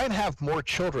 they try and have more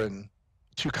children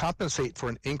to compensate for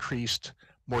an increased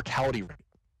mortality rate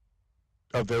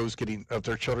of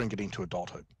their children getting to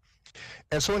adulthood.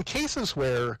 And so in cases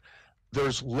where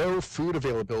there's low food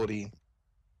availability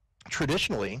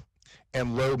traditionally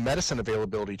and low medicine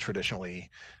availability traditionally,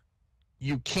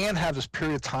 you can have this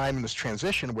period of time in this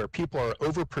transition where people are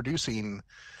overproducing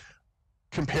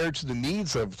compared to the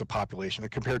needs of the population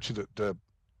and compared to the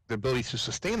ability to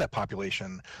sustain that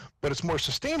population, but it's more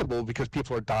sustainable because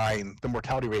people are dying. The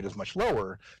mortality rate is much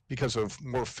lower because of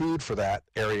more food for that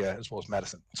area as well as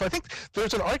medicine. So I think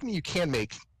there's an argument you can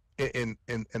make in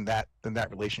that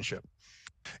relationship.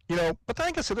 You know, but then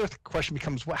I guess the other question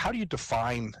becomes, well, how do you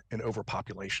define an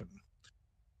overpopulation?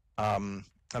 And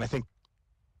I think,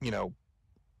 you know,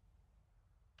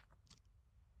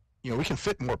 we can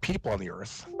fit more people on the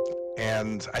earth.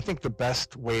 And I think the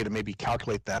best way to maybe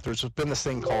calculate that, there's been this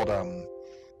thing called, there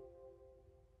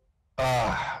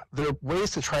are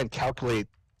ways to try and calculate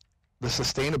the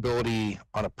sustainability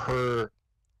on a per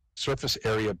surface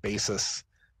area basis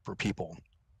for people.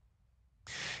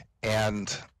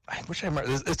 And I wish I remember,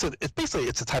 it's basically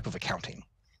a type of accounting.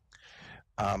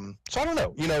 So I don't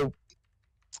know, you know,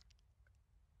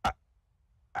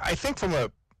 I think from a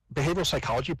behavioral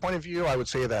psychology point of view, I would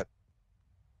say that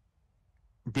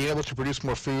being able to produce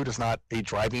more food is not a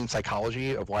driving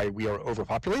psychology of why we are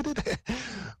overpopulated,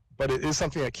 but it is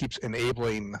something that keeps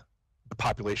enabling the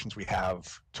populations we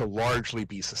have to largely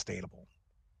be sustainable.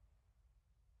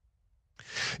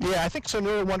 Yeah, I think so.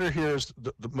 No wonder here is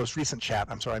the most recent chat.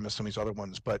 I'm sorry I missed some of these other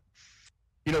ones, but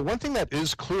you know, one thing that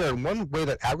is clear and one way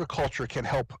that agriculture can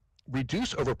help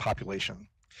reduce overpopulation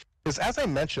is, as I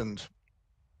mentioned,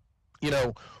 you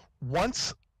know,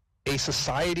 once a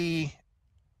society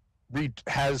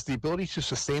has the ability to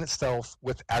sustain itself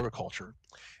with agriculture,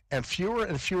 and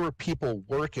fewer people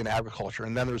work in agriculture,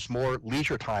 and then there's more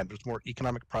leisure time, there's more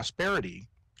economic prosperity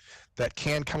that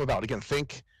can come about. Again,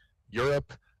 think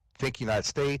Europe, think United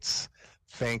States,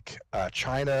 think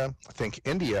China, think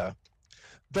India,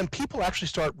 then people actually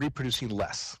start reproducing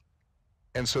less.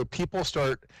 And so people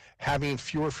start having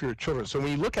fewer children. So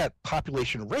when you look at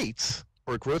population rates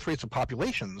or growth rates of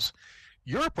populations,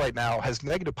 Europe right now has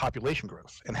negative population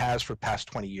growth and has for the past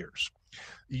 20 years.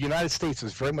 The United States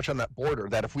is very much on that border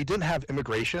that if we didn't have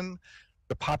immigration,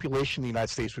 the population in the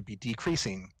United States would be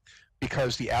decreasing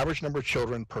because the average number of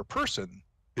children per person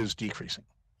is decreasing.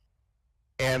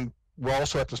 And we're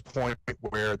also at this point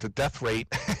where the death rate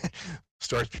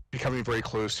starts becoming very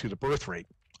close to the birth rate.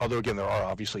 Although again, there are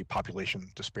obviously population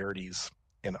disparities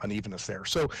and unevenness there.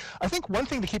 So I think one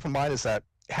thing to keep in mind is that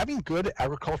having good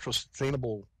agricultural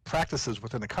sustainable practices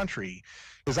within the country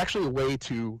is actually a way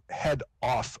to head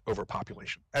off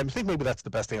overpopulation. And I think maybe that's the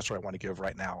best answer I want to give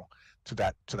right now to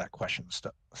that question,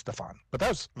 Stefan. But that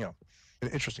was, you know, an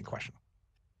interesting question.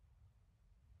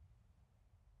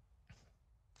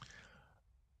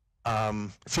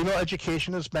 Female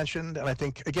education is mentioned, and I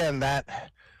think again that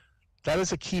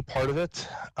is a key part of it.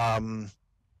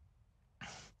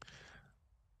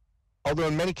 Although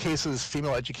in many cases,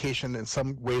 female education in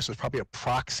some ways is probably a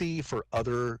proxy for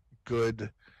other good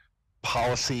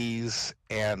policies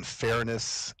and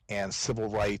fairness and civil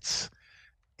rights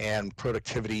and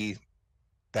productivity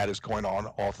that is going on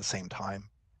all at the same time.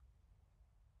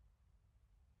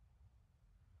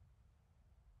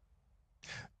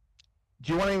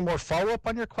 Do you want any more follow-up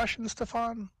on your question,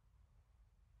 Stefan?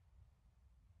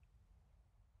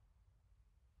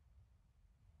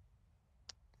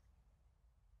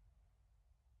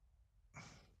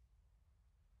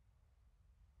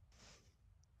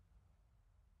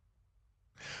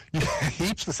 Yeah,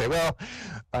 heaps to say. Well,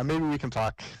 maybe we can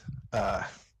talk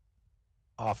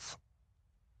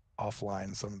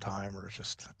offline sometime, or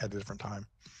just at a different time.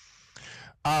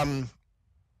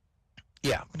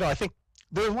 Yeah, no, I think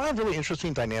there are a lot of really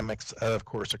interesting dynamics, of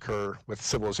course, occur with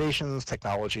civilizations,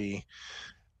 technology.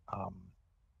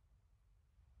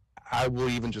 I will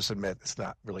even just admit it's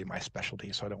not really my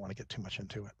specialty, so I don't want to get too much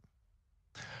into it.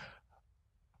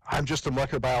 I'm just a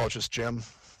molecular biologist, Jim.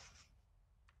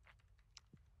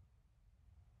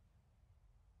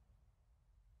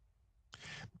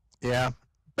 Yeah,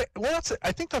 but well,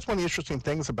 I think that's one of the interesting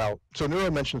things about, so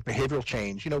Neuro mentions behavioral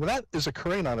change. You know, when that is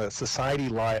occurring on a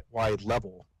society-wide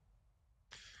level,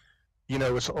 You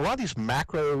know, it's a lot of these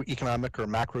macroeconomic or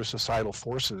macro societal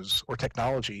forces or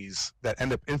technologies that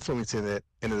end up influencing it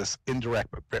in this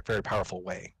indirect but very powerful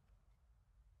way.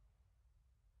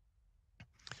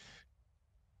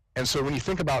 And so when you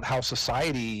think about how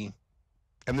society,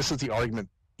 and this is the argument,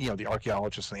 you know, the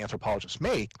archaeologists and the anthropologists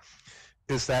make,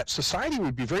 is that society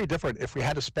would be very different if we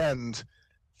had to spend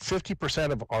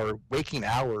 50% of our waking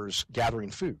hours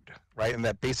gathering food, right? And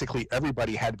that basically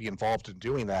everybody had to be involved in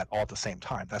doing that all at the same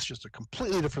time. That's just a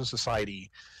completely different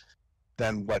society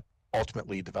than what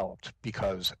ultimately developed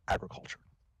because agriculture.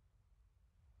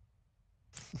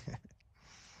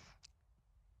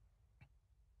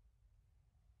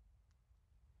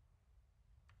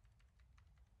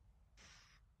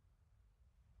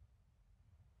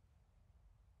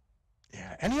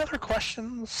 Yeah, any other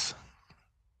questions?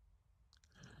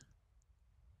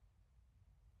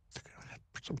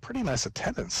 Some pretty nice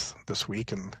attendance this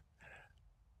week and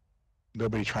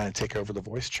nobody trying to take over the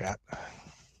voice chat.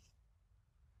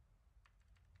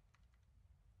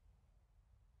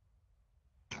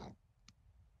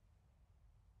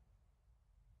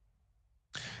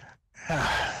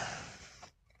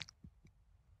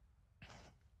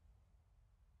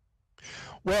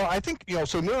 Well, I think, you know,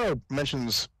 so Nero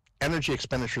mentions energy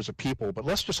expenditures of people, but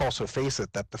let's just also face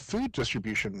it that the food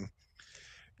distribution,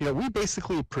 you know, we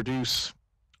basically produce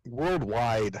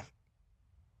worldwide,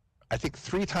 I think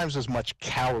 3 times as much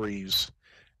calories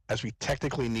as we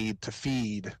technically need to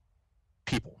feed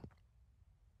people.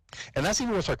 And that's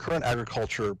even with our current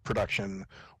agriculture production,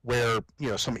 where, you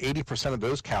know, some 80% of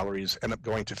those calories end up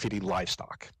going to feeding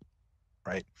livestock,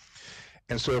 right?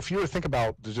 And so if you were to think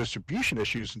about the distribution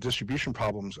issues and distribution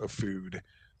problems of food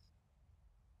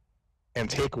and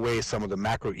take away some of the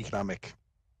macroeconomic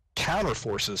counter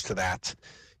forces to that,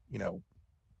 you know,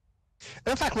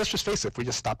 and in fact, let's just face it, if we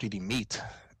just stopped eating meat,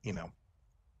 you know,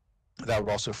 that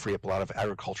would also free up a lot of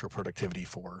agricultural productivity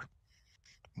for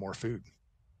more food.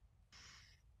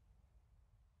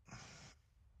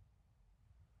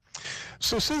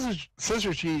 So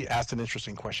Scissor G asked an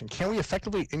interesting question. Can we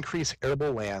effectively increase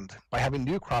arable land by having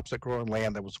new crops that grow on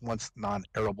land that was once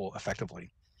non-arable effectively?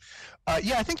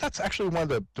 Yeah, I think that's actually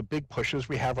one of the big pushes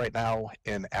we have right now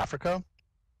in Africa.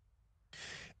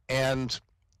 And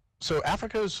so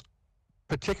Africa's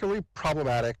particularly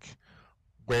problematic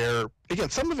where, again,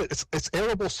 some of it, it's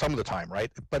arable some of the time, right?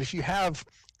 But if you have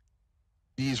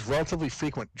these relatively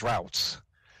frequent droughts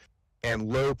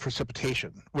and low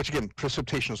precipitation, which again,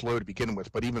 precipitation is low to begin with,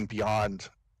 but even beyond,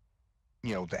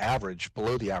 you know, the average,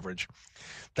 below the average,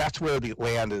 that's where the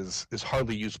land is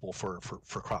hardly usable for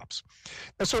crops.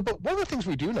 And so, but one of the things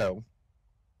we do know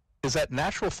is that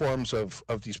natural forms of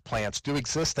these plants do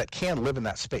exist that can live in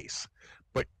that space.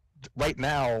 But right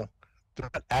now, they're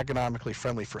not agronomically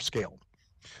friendly for scale.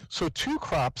 So 2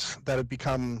 crops that have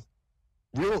become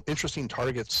real interesting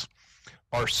targets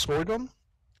are sorghum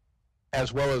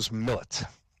as well as millet.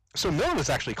 So millet is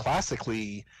actually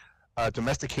classically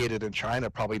domesticated in China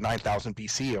probably 9,000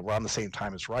 BC, around the same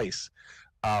time as rice.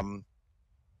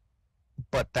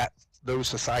 But those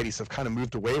societies have kind of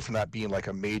moved away from that being like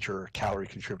a major calorie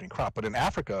contributing crop. But in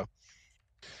Africa,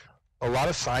 a lot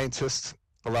of scientists,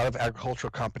 a lot of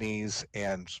agricultural companies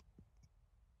and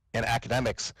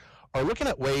academics are looking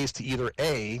at ways to either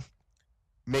A,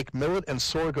 make millet and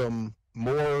sorghum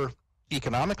more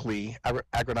economically,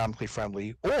 agronomically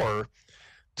friendly, or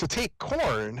to take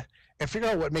corn and figure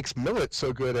out what makes millet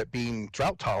so good at being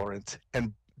drought tolerant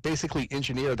and basically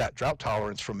engineer that drought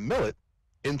tolerance from millet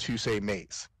into, say,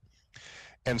 maize.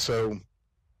 And so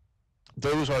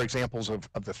those are examples of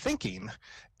the thinking.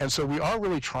 And so we are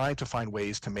really trying to find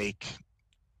ways to make,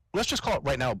 let's just call it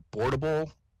right now,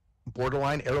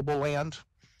 borderline arable land,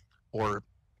 or,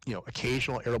 you know,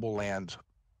 occasional arable land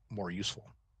more useful.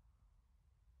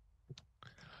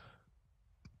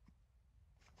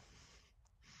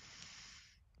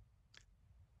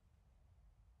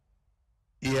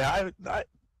 Yeah,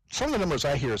 some of the numbers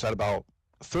I hear is that about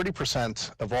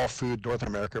 30% of all food North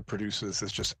America produces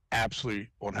is just absolutely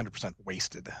 100%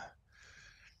 wasted.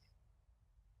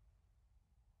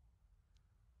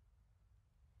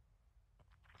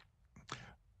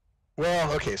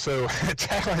 Well, okay, so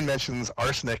tagline mentions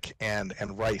arsenic and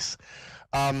rice.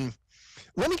 Let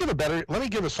me give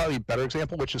a slightly better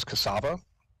example, which is cassava,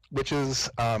 which is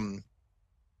I'm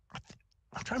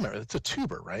trying to remember, it's a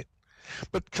tuber, right?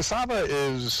 But cassava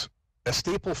is a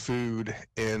staple food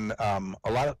in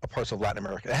a lot of parts of Latin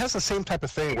America. It has the same type of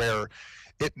thing where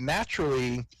it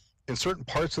naturally, in certain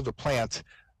parts of the plant,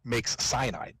 makes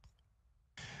cyanide.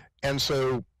 And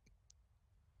so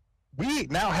we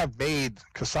now have made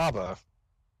cassava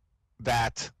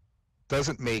that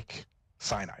doesn't make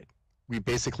cyanide. we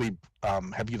basically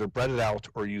have either bred it out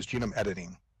or used genome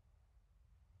editing.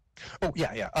 Oh,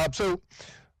 yeah. So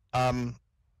let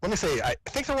me say,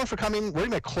 thanks everyone for coming. We're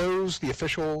going to close the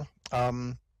official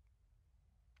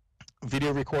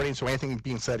video recording. So anything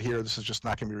being said here, this is just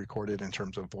not going to be recorded in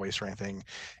terms of voice or anything,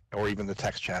 or even the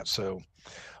text chat. So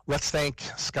let's thank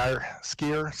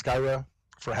Skyra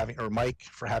for having, or Mike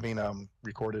for having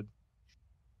recorded.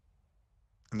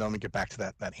 And then let me get back to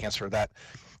that answer. That,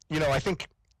 I think,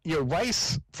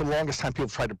 rice, for the longest time, people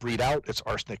tried to breed out its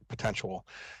arsenic potential,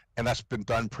 and that's been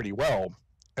done pretty well.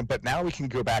 But now we can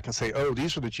go back and say, oh,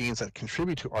 these are the genes that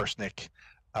contribute to arsenic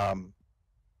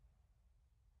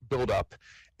buildup,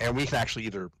 and we can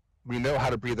actually we know how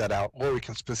to breed that out, or we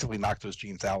can specifically knock those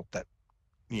genes out that,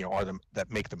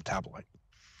 that make the metabolite,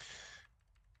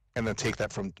 and then take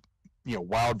that from,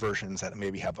 wild versions that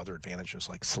maybe have other advantages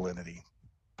like salinity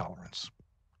tolerance.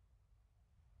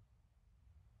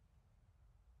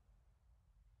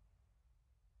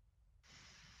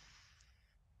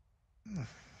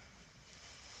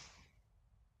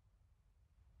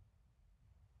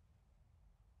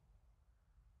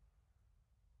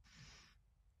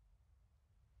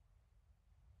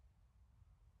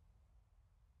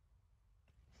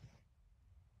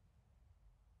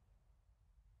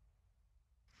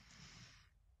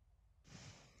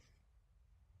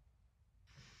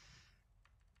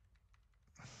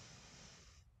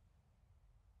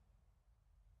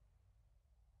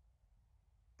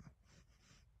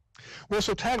 Well,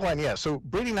 so tagline, yeah. So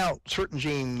breeding out certain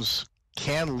genes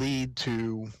can lead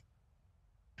to,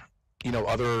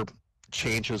 other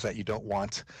changes that you don't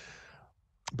want.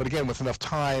 But again, with enough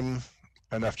time,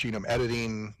 enough genome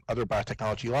editing, other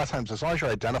biotechnology, a lot of times, as long as you're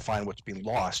identifying what's being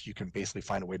lost, you can basically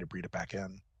find a way to breed it back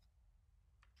in.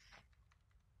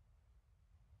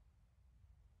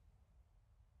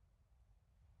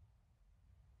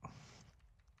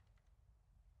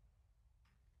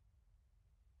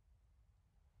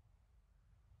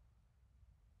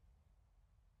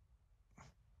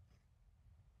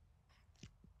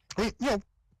 I mean,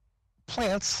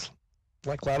 plants,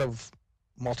 like a lot of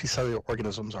multicellular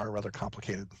organisms, are rather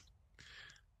complicated.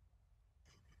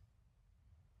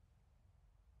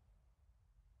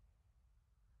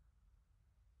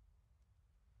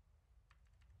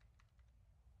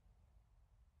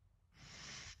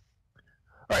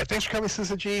 All right, thanks for coming,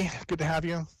 Susan G. Good to have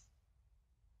you.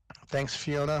 Thanks,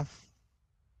 Fiona.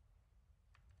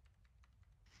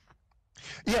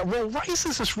 Yeah, well, rice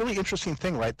is this really interesting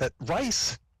thing, right? That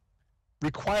rice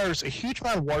requires a huge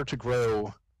amount of water to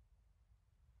grow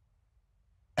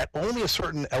at only a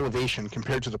certain elevation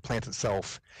compared to the plant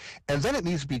itself, and then it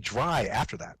needs to be dry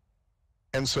after that.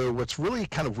 And so what's really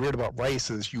kind of weird about rice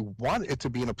is you want it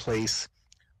to be in a place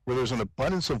where there's an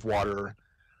abundance of water,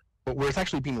 but where it's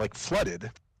actually being like flooded,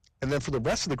 and then for the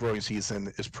rest of the growing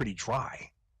season is pretty dry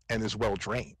and is well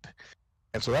drained.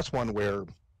 And so that's one where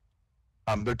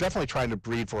they're definitely trying to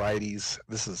breed varieties.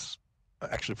 This is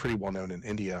actually pretty well known in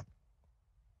India,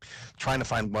 trying to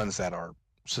find ones that are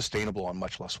sustainable on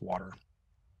much less water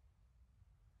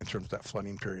in terms of that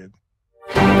flooding period.